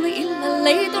myötä. Tuli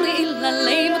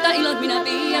illalle, mutta ilon minä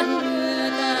vien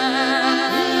myötä.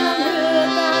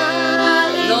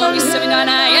 No missä minä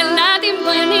näen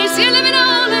näätimpoja, niin siellä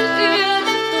minä olen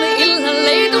yötä.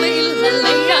 Tuli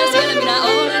illalle ja siellä minä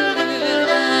olen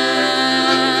yötä.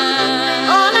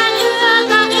 Olen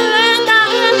yötä.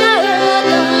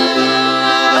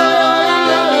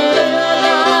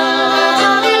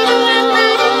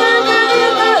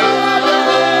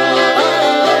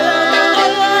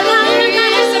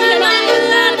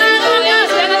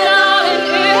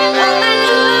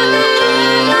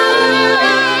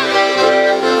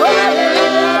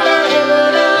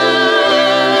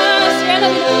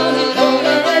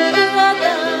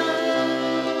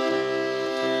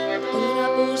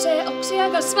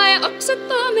 rasvaa ja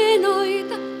oksattaa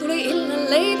menoita. Tuli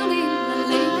illalle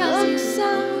ja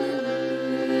oksaa.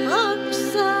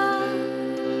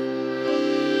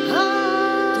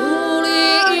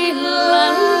 Tuli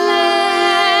illalle.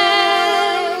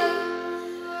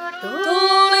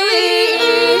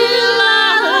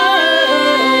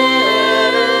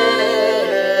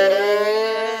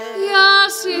 Ja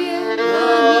siellä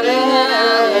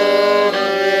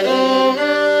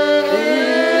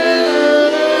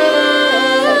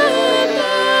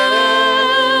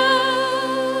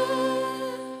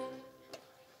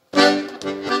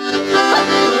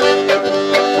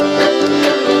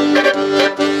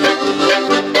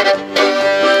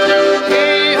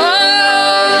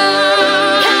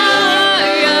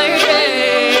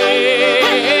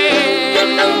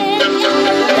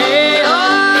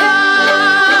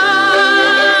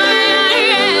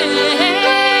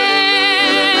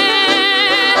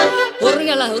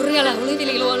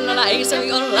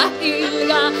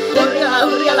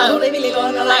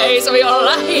ei sovi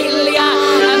olla hiljaa.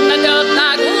 Ämmät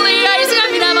ottaa kuuliaisia,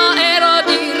 minä vaan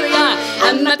erokirjaa.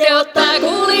 Ämmät ottaa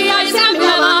kuuliaisia,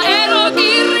 minä vaan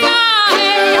erokirjaa.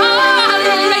 Hei haa,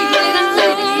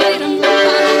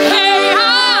 hei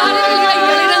haa,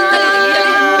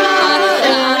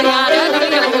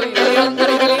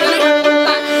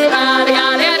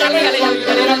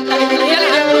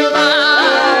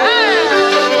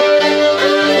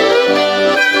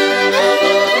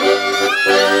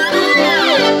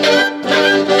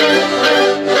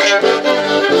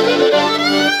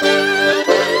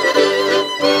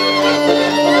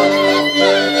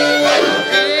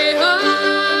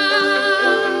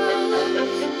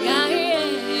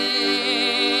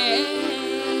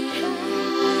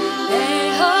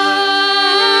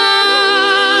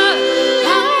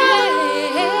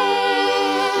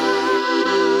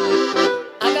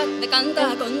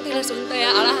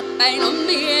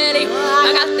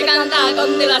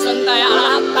 kontilla sonta ja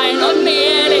alhapäin on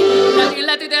mieli.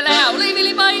 Nätillä tytöllä ja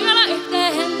olivilipaijalla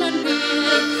yhteen on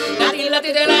mieli. Nätillä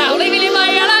tytöllä ja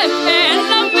olivilipaijalla yhteen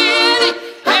on mieli.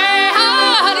 Hei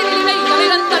haa, hariviliveijali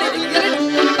rantari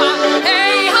tiljarinpa.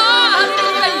 Hei haa,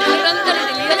 hariviliveijali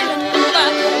rantari tiljarinpa.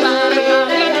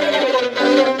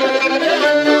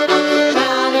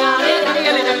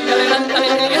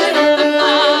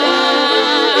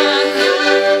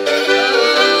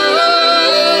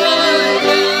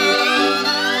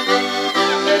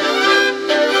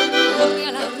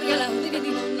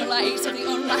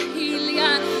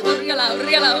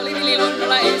 Urjala oli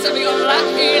vililonnolla, ei sovi olla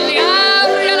hiljaa.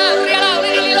 Urjala oli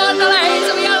vililonnolla, ei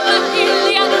sovi olla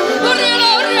hiljaa.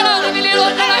 Urjala oli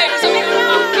vililonnolla, ei sovi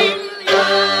olla hiljaa.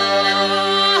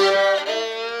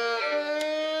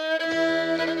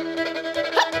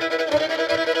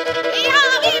 Ja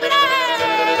viimeinen!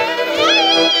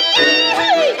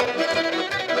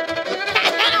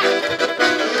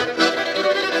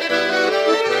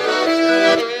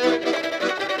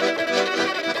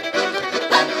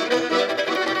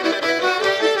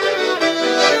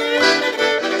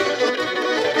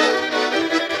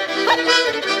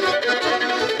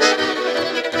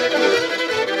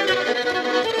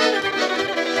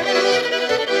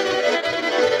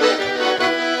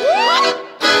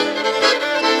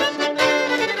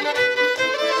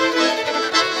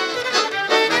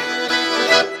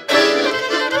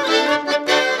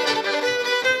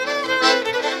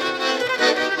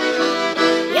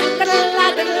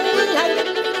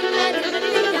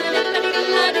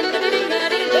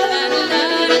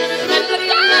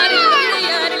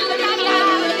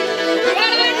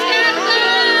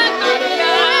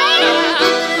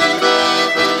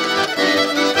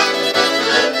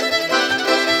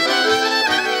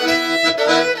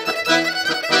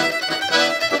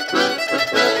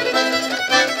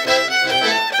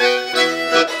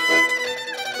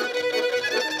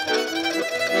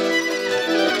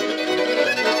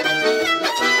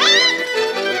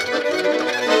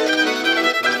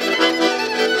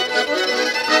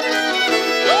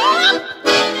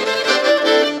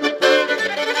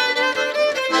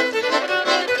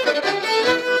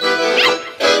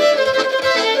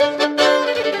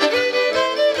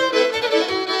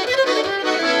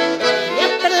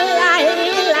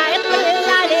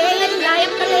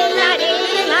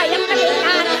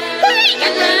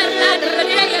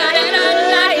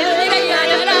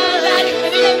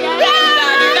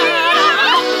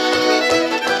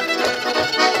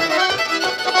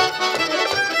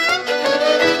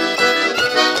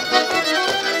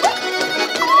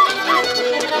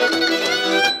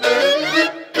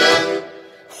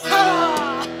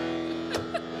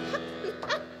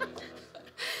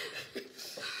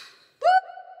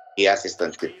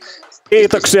 Assistant.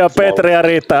 Kiitoksia Petri ja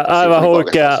Riitta, aivan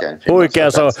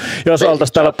huikea se on. Jos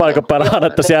oltaisiin täällä paikan päällä,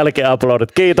 annettaisiin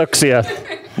jälkiaplodit. Kiitoksia.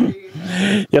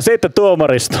 Ja sitten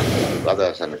tuomaristo.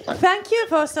 Thank you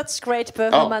for such great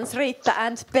performance, Riitta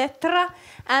and Petra.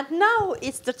 And now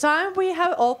it's the time we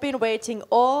have all been waiting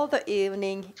all the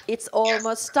evening. It's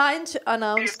almost time to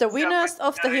announce the winners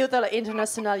of the Hiutale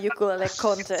International Ukulele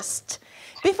Contest.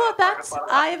 Before that,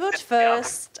 I would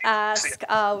first ask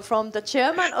from the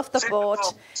chairman of the board,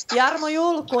 Jarmo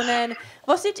Julkunen,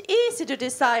 was it easy to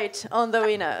decide on the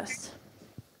winners?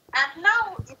 And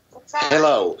now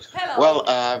Hello.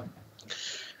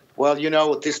 Well, you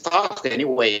know, this task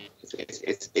anyway,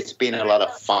 it's been a lot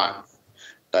of fun,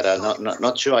 but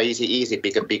not sure easy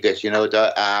because you know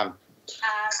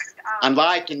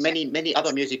unlike in many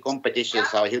other music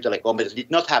competitions, our Hiutale competition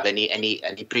did not have any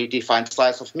predefined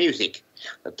styles of music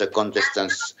that the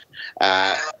contestants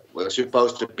were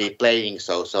supposed to be playing.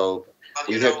 So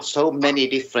we have so many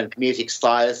different music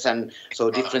styles and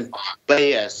so different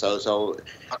players. So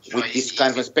with this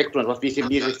kind of spectrum of different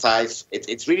music styles,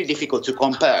 it's really difficult to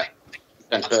compare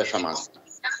different performance.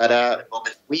 But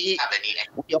we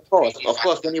of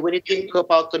course, when you think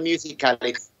about the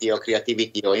musicality or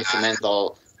creativity or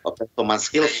instrumental or performance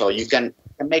skills, so you can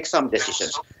make some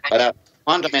decisions. But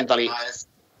fundamentally,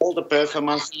 all the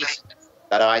performances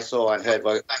that I saw and heard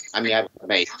were, I mean, I've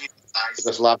made. It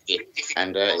was lovely,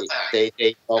 and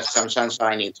they brought some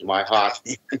sunshine into my heart.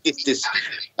 It's this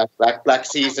black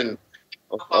season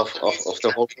of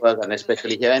the whole world, and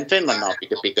especially here in Finland now,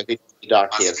 because it's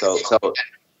dark here. So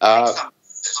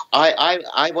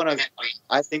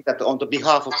I think that on the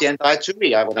behalf of the entire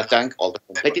jury, I want to thank all the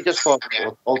competitors for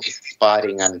all the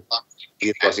inspiring and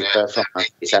beautiful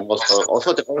performances, and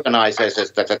also the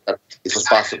organizers that it was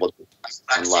possible to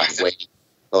online way.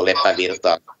 So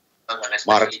Leppävirta,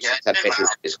 Markus and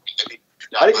Vesilettis.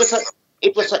 But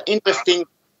it was an interesting,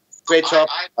 great job,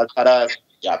 but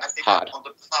yeah, hard.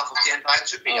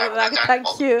 Right, thank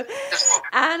you.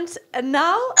 And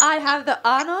now I have the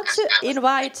honor to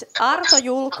invite Arto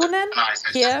Julkunen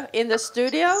here in the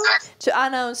studio to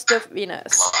announce the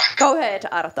winners. Go ahead,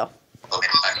 Arto.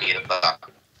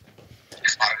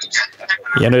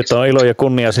 Ja nyt on ilo ja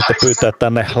kunnia sitten pyytää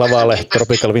tänne lavalle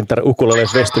Tropical Winter Ukulele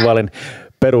Festivalin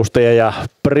perustaja ja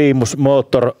primus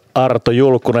motor Arto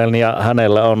Julkunen, ja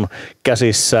hänellä on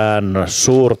käsissään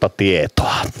suurta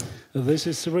tietoa. This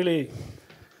is really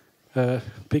a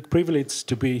big privilege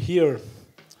to be here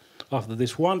after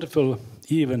this wonderful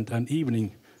event and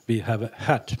evening we have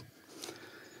had.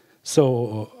 So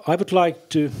I would like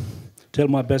to tell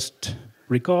my best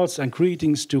regards and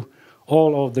greetings to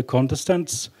all of the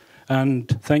contestants, and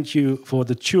thank you for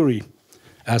the jury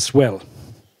as well.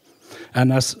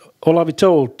 And as Olavi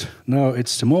told, now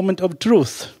it's the moment of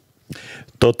truth.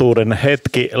 Totuuden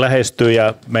hetki lähestyy,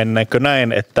 ja mennäänkö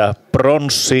näin, että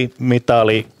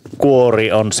pronssimitali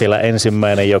kuori on siellä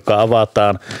ensimmäinen, joka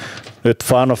avataan. Nyt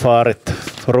fanfaarit,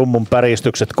 rummun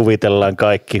päristykset kuvitellaan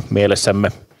kaikki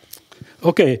mielessämme.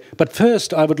 Okay, but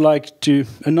first I would like to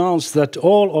announce that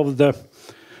all of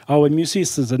our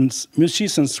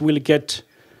musicians will get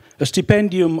a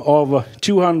stipendium of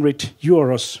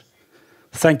 €200.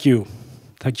 Thank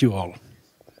you all.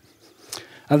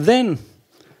 And then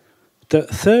the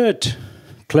third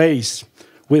place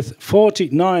with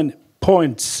 49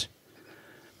 points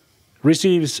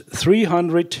receives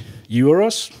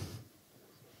 €300.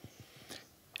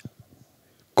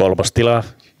 Kolmas tila,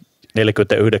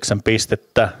 49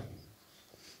 pistettä.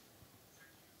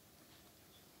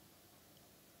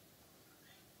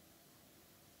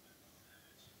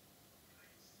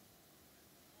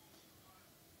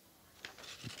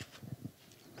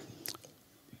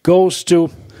 Goes to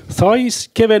Thijs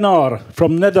Kevenaar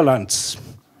from Netherlands.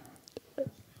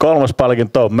 Kolmas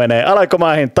palkinto menee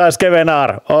Alankomaihin. Thijs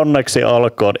Kevenaar, onneksi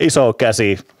olkoon. Iso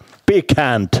käsi. Big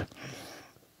hand.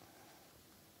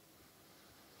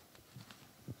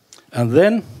 And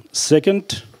then second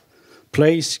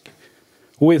place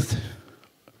with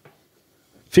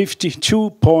 52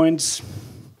 points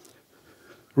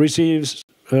receives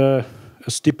a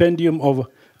stipendium of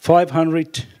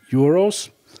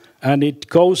 €500. And it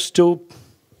goes to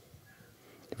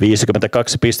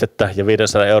 52 pistettä ja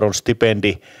 €500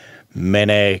 stipendi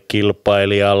menee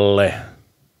kilpailijalle.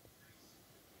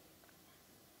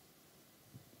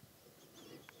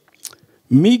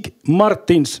 Mig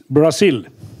Martins, Brazil.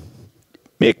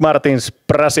 Mig Martins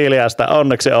Brasiliasta,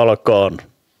 onneksi olkoon.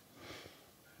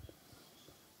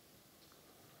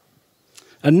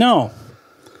 And now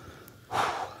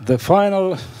the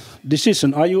final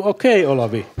decision. Are you okay,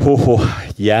 Olavi?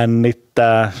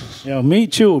 Jännittää. Yeah, me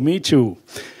too.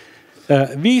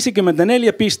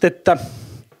 54 pistettä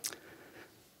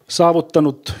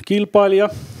saavuttanut kilpailija.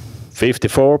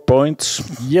 54 points.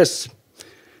 Yes.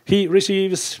 He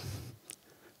receives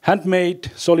handmade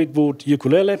solid wood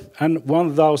ukulele and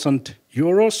 1,000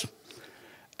 euros.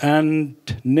 And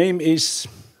name is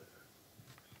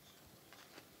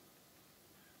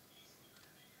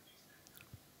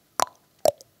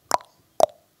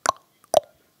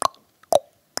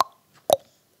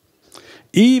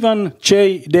Ivan J.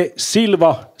 de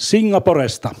Silva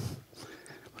Singaporesta.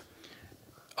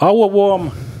 Our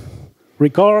warm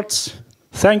regards.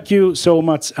 Thank you so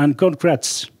much and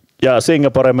congrats. Ja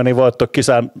Singapore meni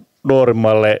voittokisan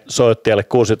nuorimmalle soittajalle,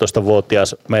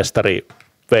 16-vuotias mestari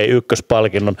vei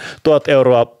ykköspalkinnon. 1,000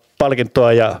 euroa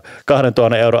palkintoa ja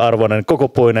 2,000 euron arvoinen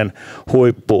kokopuinen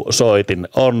huippusoitin.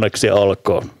 Onneksi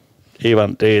olkoon.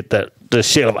 Ivan de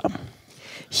Silva.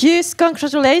 Huge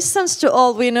congratulations to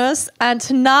all winners, and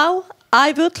now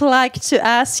I would like to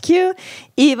ask you,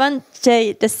 Ivan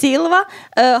J. de Silva,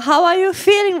 how are you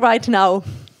feeling right now?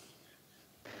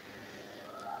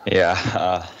 Yeah,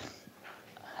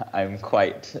 I'm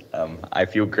quite, I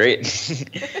feel great.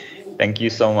 Thank you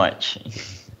so much.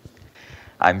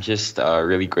 I'm just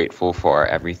really grateful for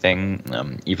everything.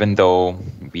 Even though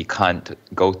we can't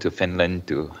go to Finland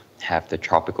to have the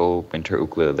Tropical Winter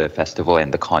Ukulele Festival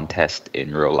and the contest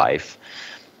in real life,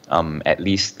 at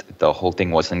least the whole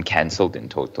thing wasn't cancelled in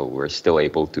total. We're still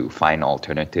able to find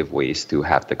alternative ways to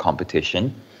have the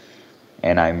competition.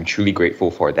 And I'm truly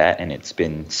grateful for that. And it's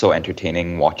been so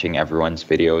entertaining watching everyone's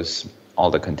videos,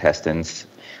 all the contestants.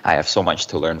 I have so much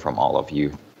to learn from all of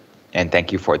you. And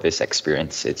thank you for this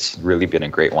experience. It's really been a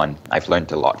great one. I've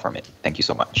learned a lot from it. Thank you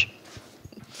so much.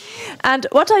 And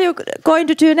what are you going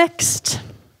to do next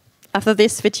after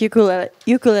this with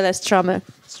ukulele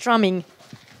strumming?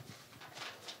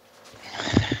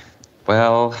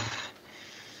 Well,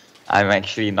 I'm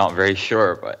actually not very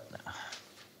sure, but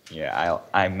yeah,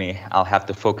 I'll have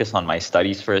to focus on my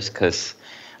studies first because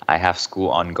I have school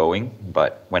ongoing.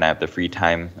 But when I have the free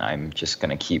time, I'm just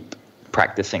gonna keep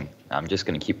practicing. I'm just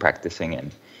gonna keep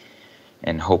practicing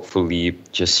and hopefully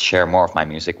just share more of my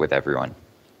music with everyone.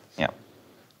 Yeah.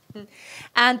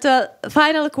 And the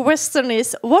final question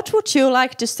is, what would you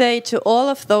like to say to all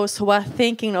of those who are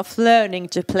thinking of learning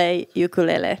to play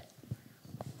ukulele?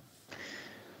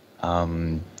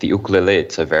 The ukulele,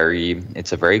 it's a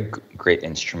very great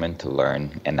instrument to learn,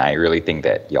 and I really think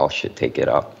that y'all should take it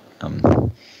up.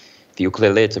 The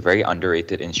ukulele, it's a very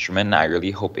underrated instrument. I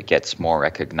really hope it gets more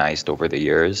recognized over the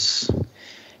years.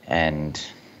 And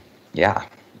yeah,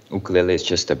 ukulele is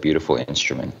just a beautiful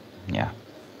instrument. Yeah.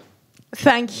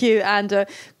 Thank you, and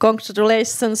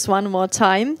congratulations one more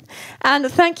time. And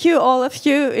thank you all of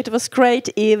you. It was great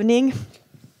evening.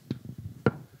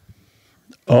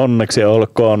 Onneksi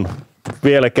olkoon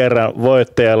vielä kerran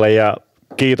voittajalle ja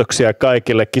kiitoksia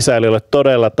kaikille kisailijoille.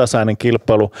 Todella tasainen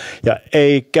kilpailu ja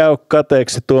ei käy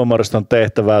kateeksi tuomariston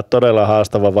tehtävää. Todella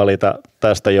haastava valita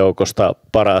tästä joukosta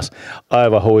paras.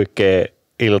 Aivan huikea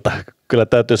ilta. Kyllä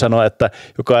täytyy sanoa, että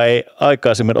joka ei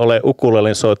aikaisemmin ole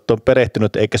ukulelen soittoon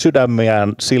perehtynyt eikä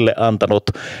sydämiään sille antanut,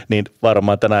 niin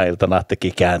varmaan tänä iltana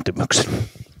teki kääntymyksen.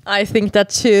 I think that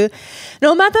too.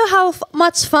 No matter how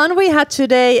much fun we had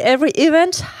today, every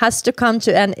event has to come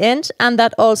to an end, and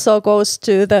that also goes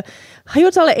to the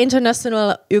Hiutale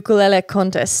International Ukulele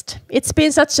Contest. It's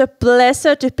been such a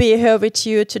pleasure to be here with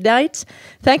you tonight.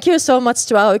 Thank you so much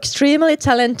to our extremely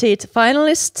talented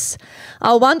finalists,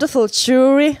 our wonderful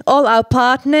jury, all our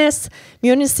partners,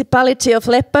 Municipality of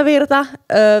Leppävirta,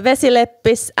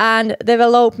 Vesileppis and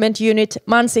Development Unit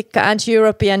Mansikka and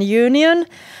European Union,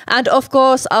 and of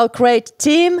course our great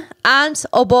team, and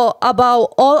above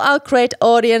all our great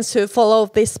audience who followed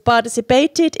this,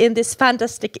 participated in this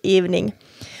fantastic evening.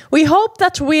 We hope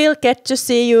that we'll get to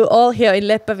see you all here in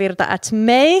Leppävirta at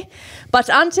May. But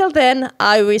until then,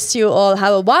 I wish you all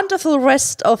have a wonderful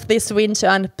rest of this winter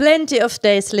and plenty of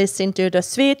days listening to the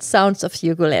sweet sounds of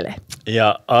ukulele.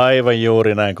 Ja aivan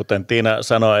juuri näin, kuten Tiina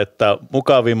sanoi, että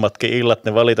mukavimmatkin illat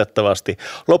ne valitettavasti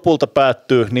lopulta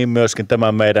päättyy, niin myöskin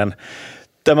tämä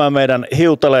meidän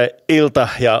Hiutale-ilta,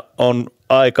 ja on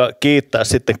aika kiittää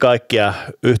sitten kaikkia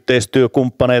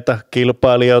yhteistyökumppaneita,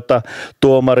 kilpailijoita,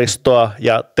 tuomaristoa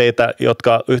ja teitä,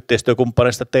 jotka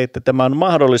yhteistyökumppaneista teitte tämän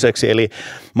mahdolliseksi, eli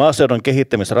Maaseudun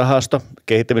kehittämisrahasto,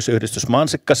 kehittämisyhdistys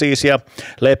Mansikka siis ja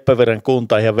Leppävirran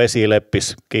kunta ja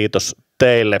Vesileppis, kiitos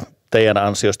teille. Teidän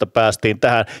ansiosta päästiin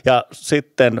tähän. Ja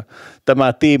sitten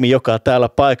tämä tiimi, joka täällä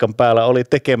paikan päällä oli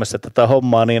tekemässä tätä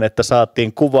hommaa niin, että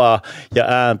saatiin kuvaa ja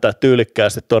ääntä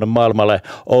tyylikkäästi tuonne maailmalle.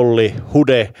 Olli,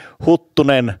 Hude,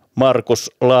 Huttunen,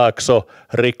 Markus Laakso,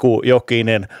 Riku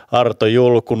Jokinen, Arto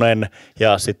Julkunen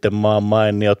ja sitten maan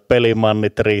mainiot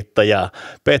pelimannit Riitta ja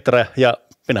Petra ja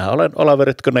minä olen Olavi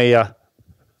Rytkönen ja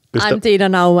Tiina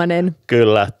Naumanen.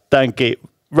 Kyllä, thank you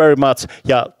very much.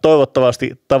 Ja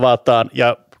toivottavasti tavataan,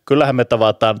 ja kyllähän me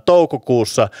tavataan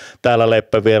toukokuussa täällä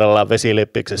Leppävirralla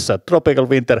Vesileppiksessä Tropical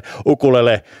Winter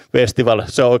Ukulele Festival.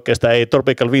 Se on oikeastaan ei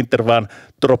Tropical Winter, vaan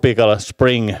Tropical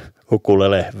Spring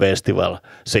Ukulele Festival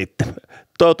sitten.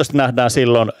 Toivottavasti nähdään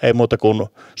silloin, ei muuta kuin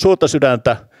suurta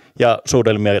sydäntä ja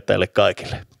suudelmia teille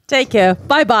kaikille. Take care.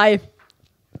 Bye bye.